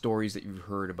stories that you've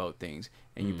heard about things,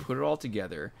 and you put it all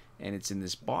together, and it's in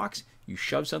this box. You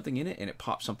shove something in it and it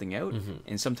pops something out,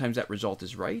 and sometimes that result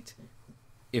is right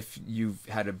if you've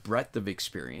had a breadth of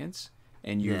experience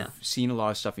and you've seen a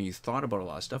lot of stuff and you've thought about a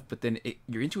lot of stuff. But then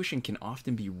your intuition can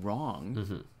often be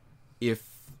wrong if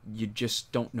you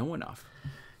just don't know enough.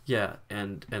 Yeah,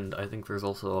 and I think there's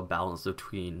also a balance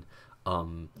between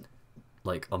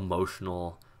like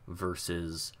emotional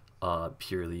versus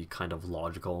purely kind of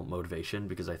logical motivation,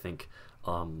 because I think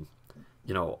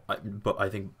you know, but I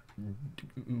think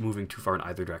moving too far in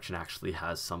either direction actually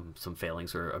has some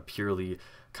failings. Or a purely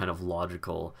kind of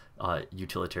logical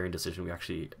utilitarian decision, we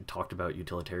actually talked about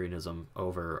utilitarianism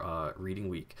over reading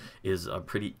week, is a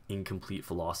pretty incomplete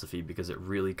philosophy, because it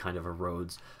really kind of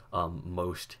erodes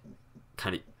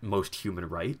most human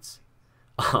rights.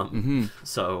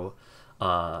 So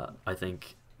I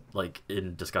think, like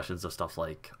in discussions of stuff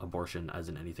like abortion, as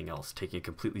in anything else, taking a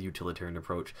completely utilitarian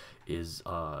approach is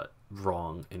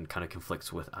wrong and kind of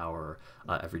conflicts with our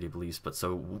everyday beliefs. But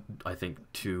so I think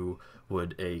too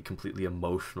would a completely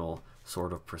emotional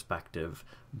sort of perspective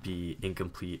be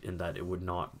incomplete, in that it would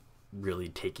not really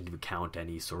take into account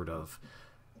any sort of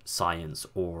science,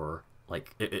 or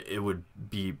like it would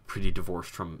be pretty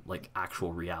divorced from like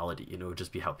actual reality. You know, it would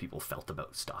just be how people felt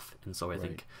about stuff. And so I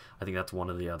think that's one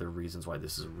of the other reasons why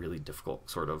this is a really difficult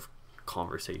sort of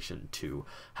conversation to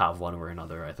have one way or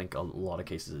another. I think a lot of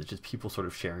cases it's just people sort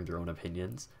of sharing their own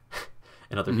opinions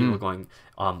and other people going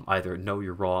either no,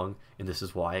 you're wrong and this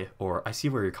is why, or I see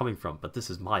where you're coming from but this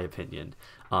is my opinion.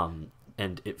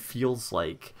 And it feels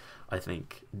like, I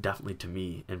think definitely to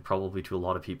me and probably to a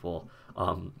lot of people,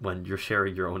 when you're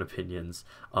sharing your own opinions,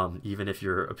 even if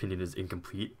your opinion is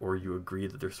incomplete or you agree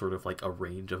that there's sort of like a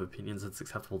range of opinions that's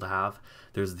acceptable to have,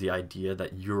 there's the idea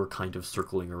that you're kind of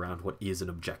circling around what is an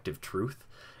objective truth.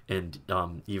 And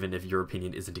even if your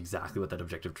opinion isn't exactly what that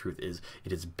objective truth is,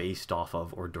 it is based off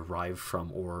of or derived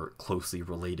from or closely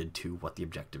related to what the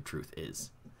objective truth is.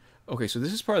 Okay, so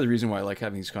this is part of the reason why I like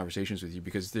having these conversations with you,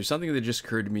 because there's something that just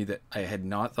occurred to me that I had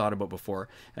not thought about before,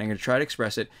 and I'm going to try to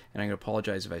express it, and I'm going to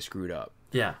apologize if I screwed up.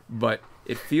 Yeah. But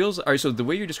it feels... All right, so the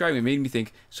way you're describing it made me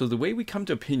think, so the way we come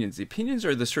to opinions, the opinions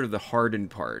are the sort of the hardened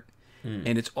part,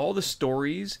 and it's all the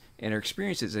stories and our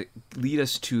experiences that lead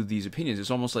us to these opinions.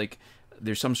 It's almost like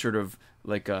there's some sort of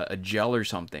like a gel or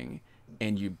something,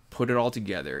 and you put it all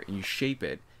together, and you shape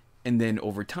it, and then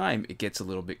over time, it gets a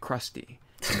little bit crusty.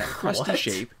 And that crusty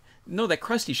shape... No, that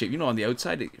crusty shape, you know, on the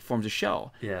outside it forms a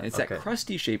shell. Yeah, and it's that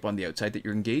crusty shape on the outside that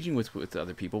you're engaging with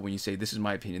other people when you say, this is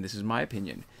my opinion, this is my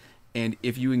opinion. And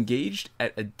if you engaged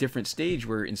at a different stage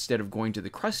where instead of going to the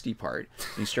crusty part,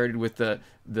 you started with the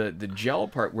gel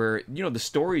part where, you know, the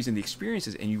stories and the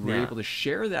experiences, and you were able to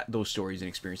share those stories and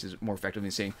experiences more effectively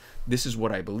than saying, this is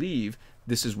what I believe,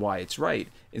 this is why it's right.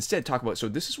 Instead, talk about, so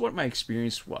this is what my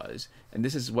experience was, and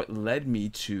this is what led me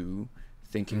to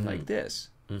thinking like this.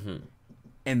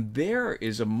 And there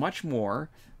is a much more,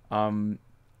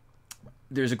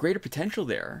 there's a greater potential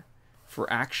there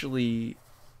for actually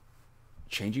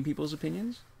changing people's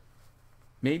opinions,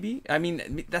 maybe. I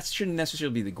mean, that shouldn't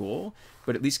necessarily be the goal,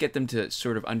 but at least get them to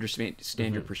sort of understand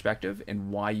your perspective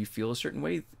and why you feel a certain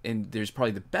way. And there's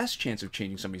probably the best chance of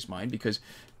changing somebody's mind, because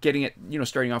getting it, you know,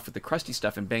 starting off with the crusty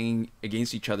stuff and banging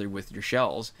against each other with your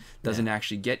shells doesn't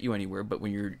actually get you anywhere. But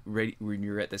when you're ready, when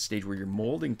you're at that stage where you're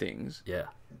molding things,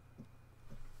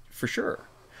 for sure.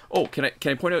 Oh, can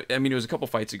I point out? I mean, it was a couple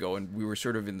fights ago, and we were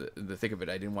sort of in the thick of it.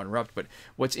 I didn't want to interrupt, but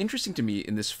what's interesting to me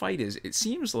in this fight is it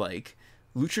seems like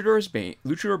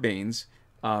Luchador Bane's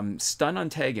stun on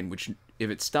Tegan, which if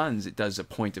it stuns, it does a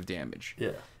point of damage.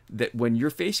 Yeah. That when you're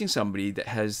facing somebody that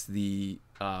has the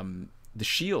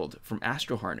shield from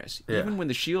Astro Harness, even when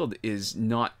the shield is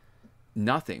not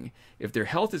nothing, if their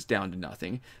health is down to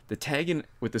nothing, the Tegan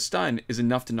with the stun is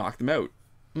enough to knock them out.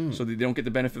 So they don't get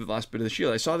the benefit of the last bit of the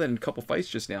shield. I saw that in a couple fights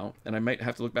just now, and I might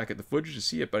have to look back at the footage to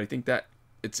see it, but I think that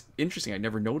it's interesting. I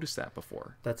never noticed that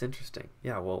before. That's interesting.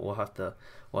 Yeah, well, we'll have to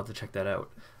check that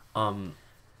out.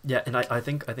 Yeah, and I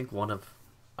think one of,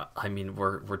 I mean,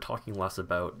 we're talking less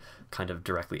about kind of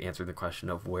directly answering the question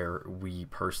of where we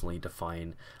personally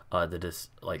define the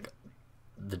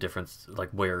difference,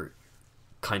 like where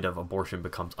kind of abortion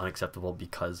becomes unacceptable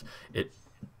because it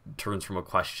turns from a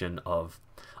question of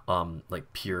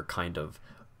like pure kind of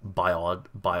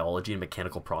biology and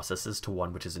mechanical processes to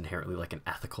one which is inherently like an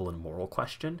ethical and moral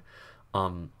question.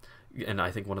 And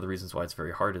I think one of the reasons why it's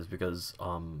very hard is because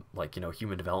like, you know,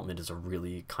 human development is a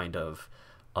really kind of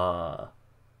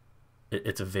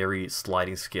it's a very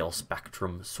sliding scale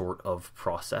spectrum sort of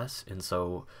process. And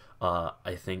so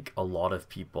I think a lot of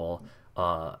people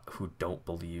who don't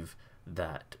believe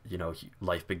that, you know,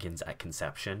 life begins at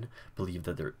conception believe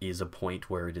that there is a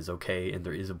point where it is okay and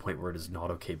there is a point where it is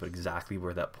not okay, but exactly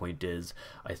where that point is,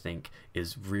 I think,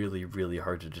 is really, really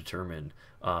hard to determine.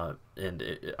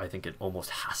 And I think it almost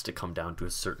has to come down to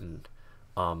a certain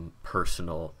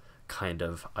personal kind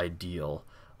of ideal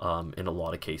in a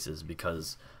lot of cases,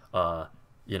 because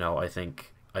you know, I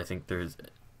think there's,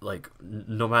 like,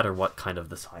 no matter what kind of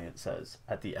the science says,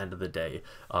 at the end of the day,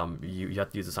 you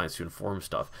have to use the science to inform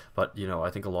stuff. But, you know,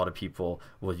 I think a lot of people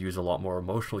will use a lot more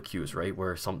emotional cues, right?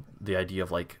 Where the idea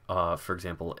of, like, for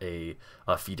example, a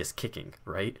fetus kicking,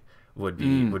 right, would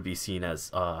be seen as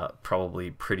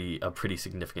probably a pretty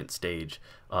significant stage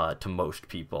to most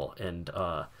people, and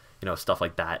you know, stuff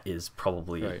like that is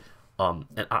probably right.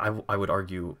 And I would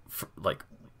argue like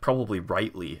probably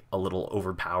rightly a little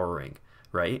overpowering,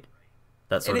 right?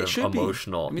 That sort of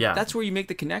emotional. I mean, that's where you make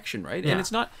the connection, right? Yeah. And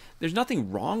it's not, there's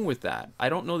nothing wrong with that. I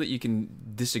don't know that you can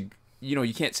disagree. You know,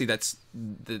 you can't say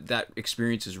that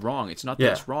experience is wrong. It's not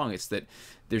that it's wrong. It's that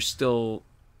there's still,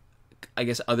 I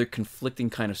guess, other conflicting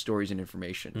kind of stories and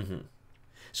information.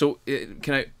 So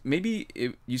can I, maybe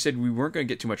you said we weren't going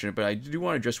to get too much in it, but I do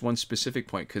want to address one specific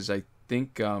point, because I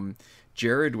think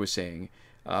Jared was saying,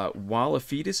 while a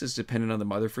fetus is dependent on the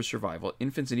mother for survival,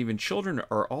 infants and even children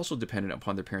are also dependent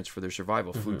upon their parents for their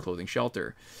survival, food, clothing,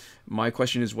 shelter. My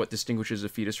question is, what distinguishes a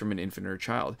fetus from an infant or a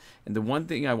child? And the one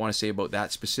thing I want to say about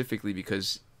that specifically,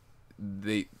 because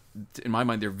in my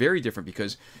mind, they're very different,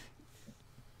 because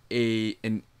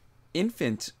an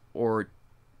infant or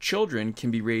children can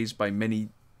be raised by many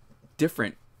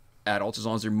different adults as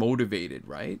long as they're motivated,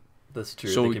 right? That's true.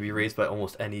 So they can be raised by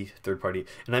almost any third party.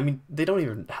 And I mean, they don't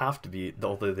even have to be,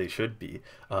 although they should be,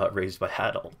 raised by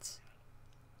adults.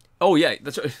 Oh, yeah.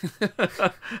 That's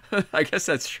I guess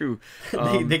that's true.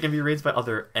 They can be raised by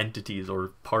other entities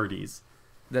or parties.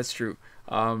 That's true.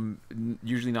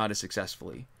 Usually not as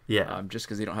successfully. Yeah. Just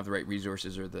because they don't have the right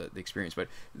resources or the experience. But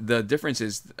the difference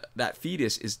is that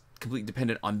fetus is completely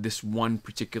dependent on this one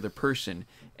particular person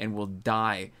and will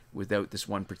die without this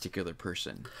one particular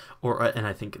person. And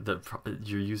I think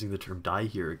you're using the term "die"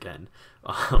 here again,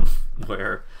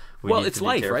 where it's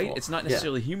life, right? It's not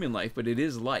necessarily human life, but it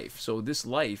is life. So this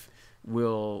life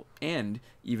will end,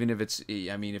 even if it's,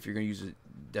 I mean, if you're going to use a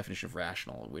definition of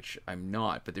rational, which I'm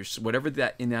not, but there's whatever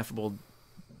that ineffable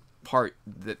part,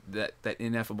 that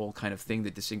ineffable kind of thing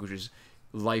that distinguishes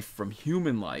life from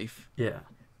human life,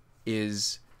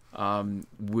 is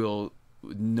will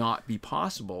not be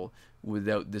possible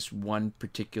without this one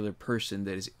particular person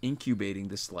that is incubating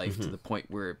this life to the point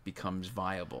where it becomes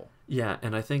viable. Yeah,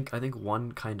 and I think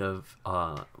one kind of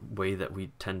way that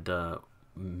we tend to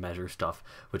measure stuff,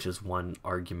 which is one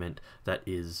argument that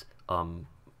is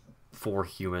for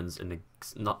humans and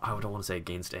not, I don't want to say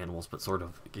against animals, but sort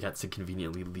of gets to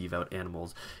conveniently leave out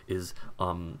animals, is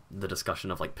the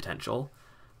discussion of like potential,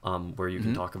 where you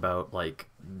can talk about like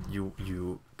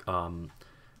you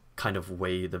kind of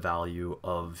weigh the value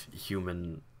of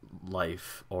human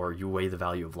life, or you weigh the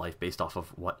value of life based off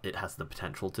of what it has the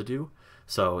potential to do.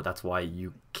 So that's why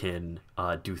you can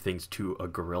do things to a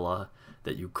gorilla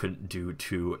that you couldn't do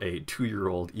to a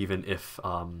 2-year-old, even if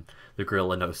the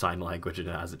gorilla knows sign language. And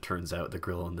as it turns out, the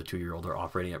gorilla and the 2-year-old are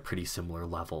operating at pretty similar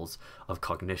levels of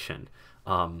cognition.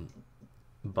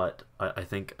 But I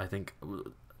think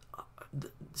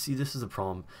see, this is the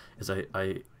problem, is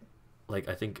I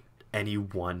think any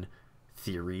one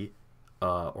theory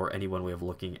or any one way of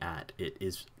looking at it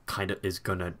is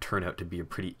gonna turn out to be a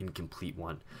pretty incomplete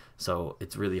one. So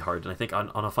it's really hard. And I think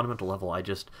on a fundamental level, I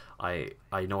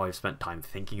know I've spent time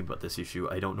thinking about this issue.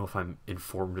 I don't know if I'm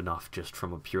informed enough just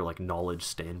from a pure like knowledge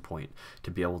standpoint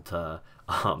to be able to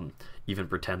even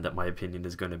pretend that my opinion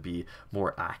is going to be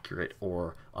more accurate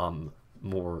or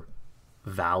more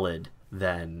valid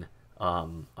than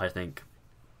I think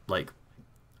like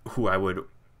who I would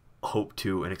hope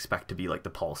to and expect to be like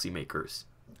the policymakers.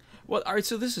 Well, all right,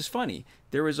 so this is funny.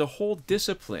 There was a whole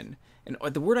discipline, and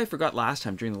the word I forgot last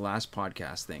time during the last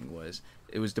podcast thing was,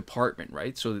 it was department,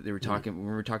 right? So that they were talking, when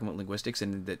we were talking about linguistics,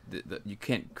 and that you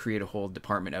can't create a whole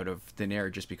department out of thin air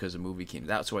just because a movie came.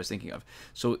 That's what I was thinking of.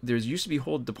 So there used to be a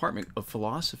whole department of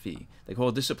philosophy, like a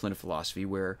whole discipline of philosophy,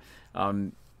 where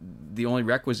the only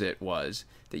requisite was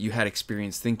that you had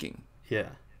experience thinking. Yeah.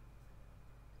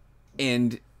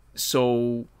 And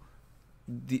so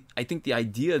I think the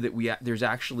idea that there's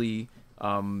actually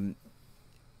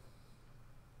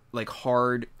like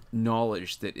hard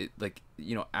knowledge that it, like,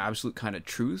 you know, absolute kind of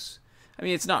truths. I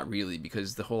mean, it's not really,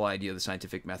 because the whole idea of the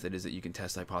scientific method is that you can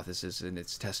test hypothesis and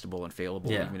it's testable and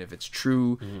failable. Yeah. Even if it's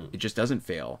true, it just doesn't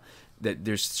fail. That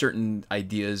there's certain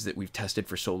ideas that we've tested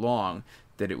for so long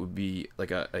that it would be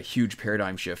like a huge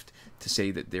paradigm shift to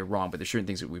say that they're wrong, but there's certain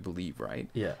things that we believe, right?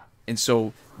 Yeah. And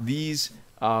so these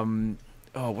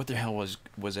what the hell was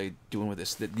I doing with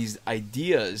this? That these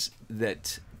ideas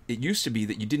that it used to be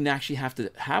that you didn't actually have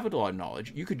to have a lot of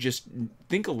knowledge. You could just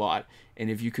think a lot, and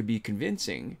if you could be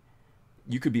convincing,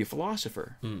 you could be a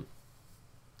philosopher.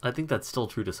 I think that's still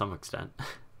true to some extent.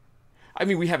 I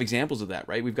mean, we have examples of that,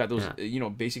 right? We've got those, you know,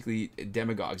 basically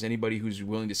demagogues. Anybody who's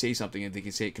willing to say something and they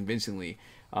can say it convincingly.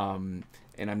 And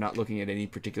I'm not looking at any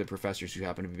particular professors who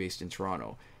happen to be based in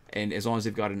Toronto. And as long as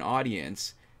they've got an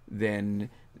audience, then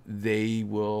they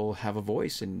will have a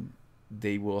voice, and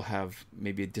they will have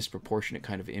maybe a disproportionate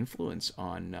kind of influence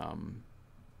on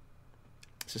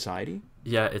society.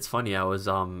 Yeah, it's funny. I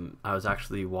was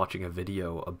actually watching a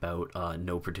video about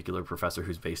no particular professor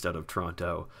who's based out of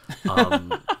Toronto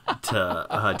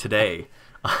today.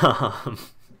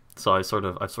 So I've sort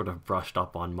of brushed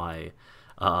up on my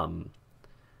on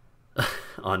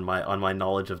my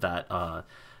knowledge of that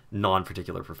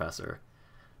non-particular professor.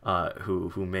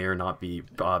 Who may or not be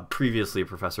previously a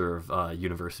professor of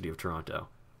University of Toronto.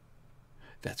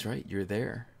 That's right, you're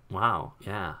there. Wow,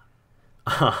 yeah.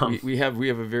 We have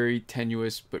a very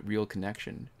tenuous but real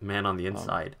connection. Man on the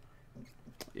inside.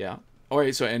 Yeah. All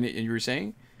right. So and you were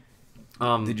saying,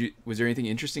 was there anything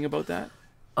interesting about that?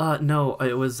 No,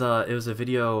 it was a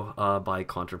video by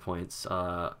ContraPoints,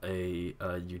 a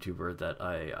YouTuber that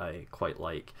I quite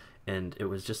like, and it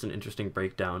was just an interesting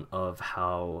breakdown of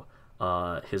how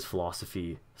his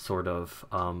philosophy sort of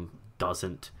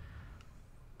doesn't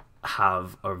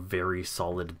have a very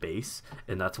solid base,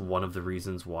 and that's one of the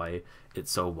reasons why it's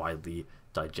so widely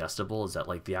digestible, is that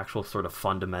like the actual sort of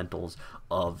fundamentals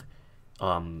of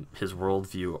his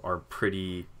worldview are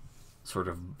pretty sort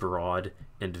of broad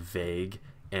and vague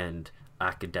and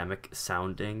academic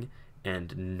sounding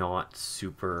and not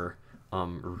super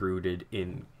rooted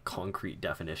in concrete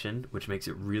definition, which makes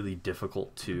it really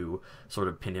difficult to sort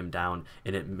of pin him down,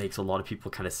 and it makes a lot of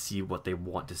people kind of see what they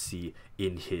want to see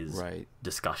in his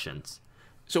discussions.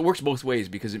 So it works both ways,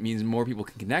 because it means more people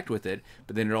can connect with it,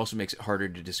 but then it also makes it harder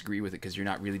to disagree with it because you're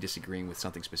not really disagreeing with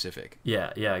something specific.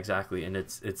 Yeah, exactly. And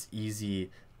it's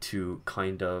easy to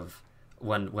kind of,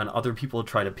 when other people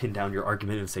try to pin down your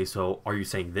argument and say, so are you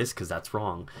saying this because that's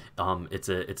wrong,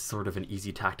 it's sort of an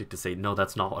easy tactic to say, no,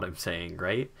 that's not what I'm saying,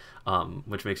 right?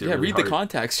 Which makes it really read hard. The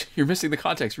context. You're missing the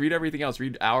context. Read everything else.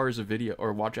 Read hours of video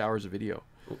or watch hours of video.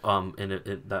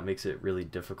 And that makes it really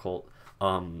difficult.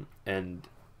 And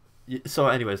so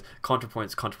anyways,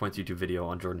 ContraPoints YouTube video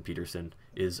on Jordan Peterson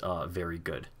is very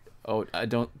good. Oh,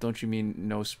 don't you mean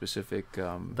no specific?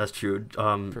 That's true.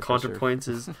 Counterpoints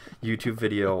is YouTube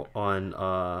video on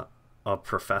a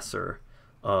professor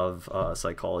of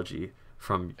psychology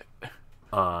from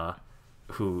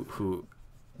who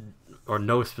or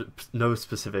no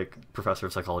specific professor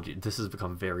of psychology. This has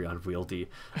become very unwieldy.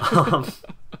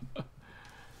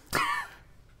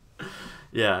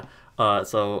 Yeah.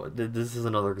 So this is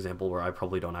another example where I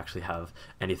probably don't actually have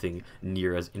anything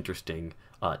near as interesting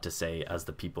to say as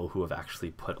the people who have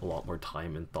actually put a lot more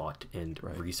time and thought and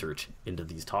research into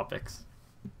these topics.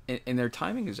 And their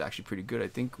timing is actually pretty good. I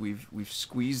think we've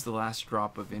squeezed the last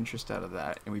drop of interest out of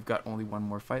that, and we've got only one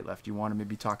more fight left. You want to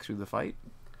maybe talk through the fight?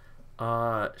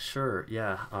 Sure,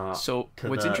 yeah. So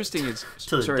what's interesting is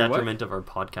to the detriment of our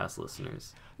podcast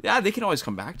listeners. Yeah, they can always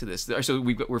come back to this. So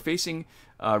we're facing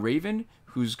Raven,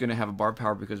 who's going to have a bar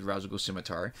power because of Razzle Goes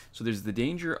Scimitar. So there's the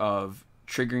danger of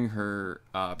triggering her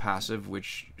passive,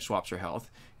 which swaps her health.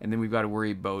 And then we've got to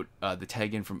worry about the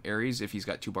tag in from Ares if he's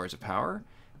got 2 bars of power.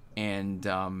 And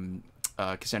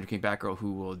Cassandra King Batgirl,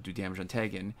 who will do damage on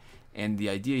tag in. And the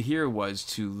idea here was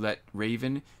to let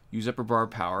Raven use up her bar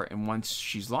power. And once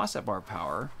she's lost that bar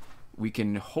power, we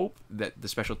can hope that the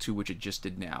special 2, which it just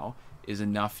did now, is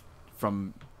enough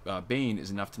from Bane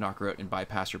is enough to knock her out and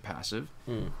bypass her passive.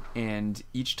 And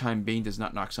each time Bane does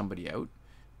not knock somebody out,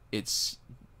 it's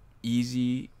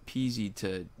easy peasy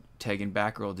to tag in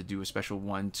Batgirl to do a special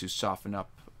 1 to soften up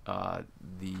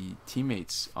the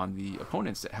teammates on the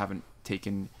opponents that haven't tagged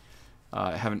in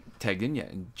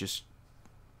yet, and just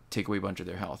take away a bunch of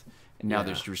their health. And now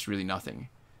there's just really nothing,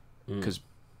 because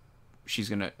she's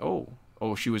gonna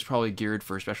she was probably geared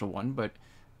for a special 1, but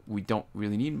we don't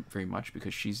really need very much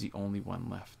because she's the only one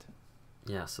left.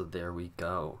 Yeah, so there we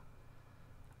go.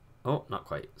 Oh, not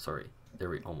quite. Sorry. There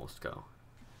we almost go.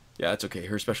 Yeah, that's okay.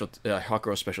 Her special,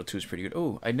 Hawkgirl special 2 is pretty good.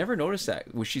 Oh, I never noticed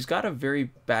that. Well, she's got a very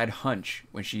bad hunch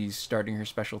when she's starting her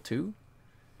special 2.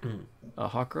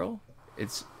 Hawkgirl,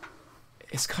 it's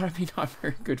gotta be not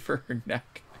very good for her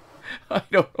neck. I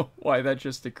don't know why that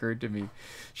just occurred to me.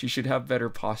 She should have better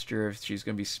posture if she's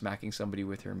gonna be smacking somebody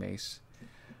with her mace.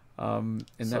 And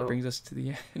that brings us to the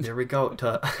end. There we go.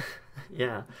 To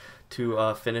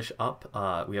finish up,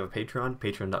 we have a Patreon,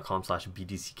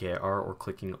 patreon.com/BDCKR, or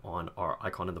clicking on our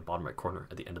icon in the bottom right corner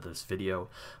at the end of this video.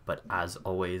 But as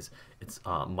always, it's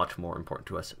much more important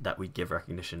to us that we give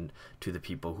recognition to the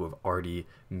people who have already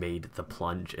made the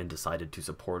plunge and decided to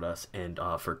support us. And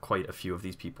for quite a few of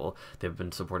these people, they've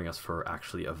been supporting us for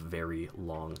actually a very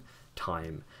long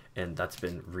time, and that's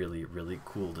been really, really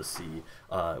cool to see.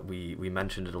 We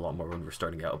mentioned it a lot more when we were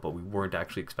starting out, but we weren't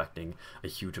actually expecting a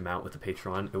huge amount with the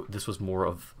Patreon. This was more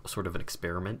of sort of an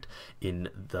experiment in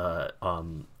the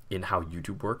in how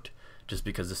YouTube worked, just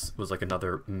because this was like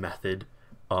another method,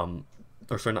 another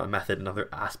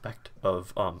aspect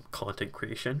of content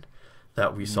creation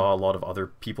that we saw a lot of other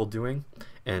people doing,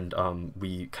 and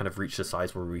we kind of reached a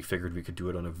size where we figured we could do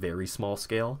it on a very small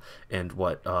scale, and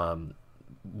what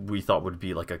we thought would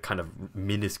be like a kind of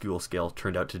minuscule scale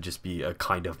turned out to just be a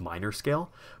kind of minor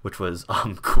scale, which was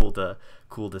cool to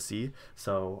see.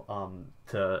 So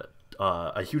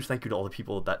a huge thank you to all the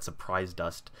people that surprised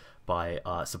us by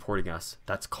supporting us.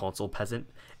 That's Console Peasant,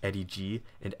 Eddy G,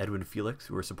 and Edwin Felix,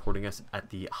 who are supporting us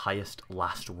at the highest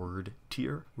last word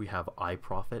tier. We have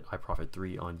iProphet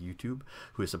 3 on YouTube,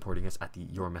 who is supporting us at the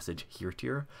Your Message Here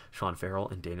tier. Shawn, Farrell,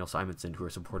 and Daniel Simonson, who are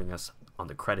supporting us on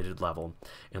the credited level.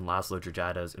 And Laszlo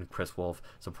Drajadas and Chris Wolf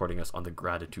supporting us on the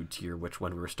gratitude tier, which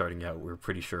when we were starting out, we were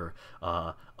pretty sure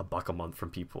 $1 a month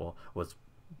from people was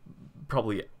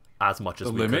probably as much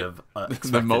as we could have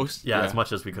expected. The most? Yeah, as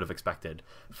much as we could have expected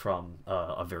from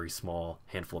a very small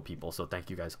handful of people. So thank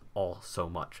you guys all so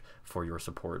much for your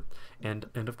support. And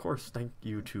of course, thank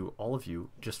you to all of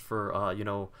you just for,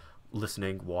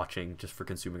 listening, watching, just for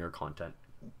consuming our content.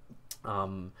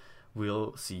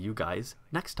 We'll see you guys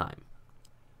next time.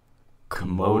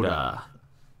 Komoda.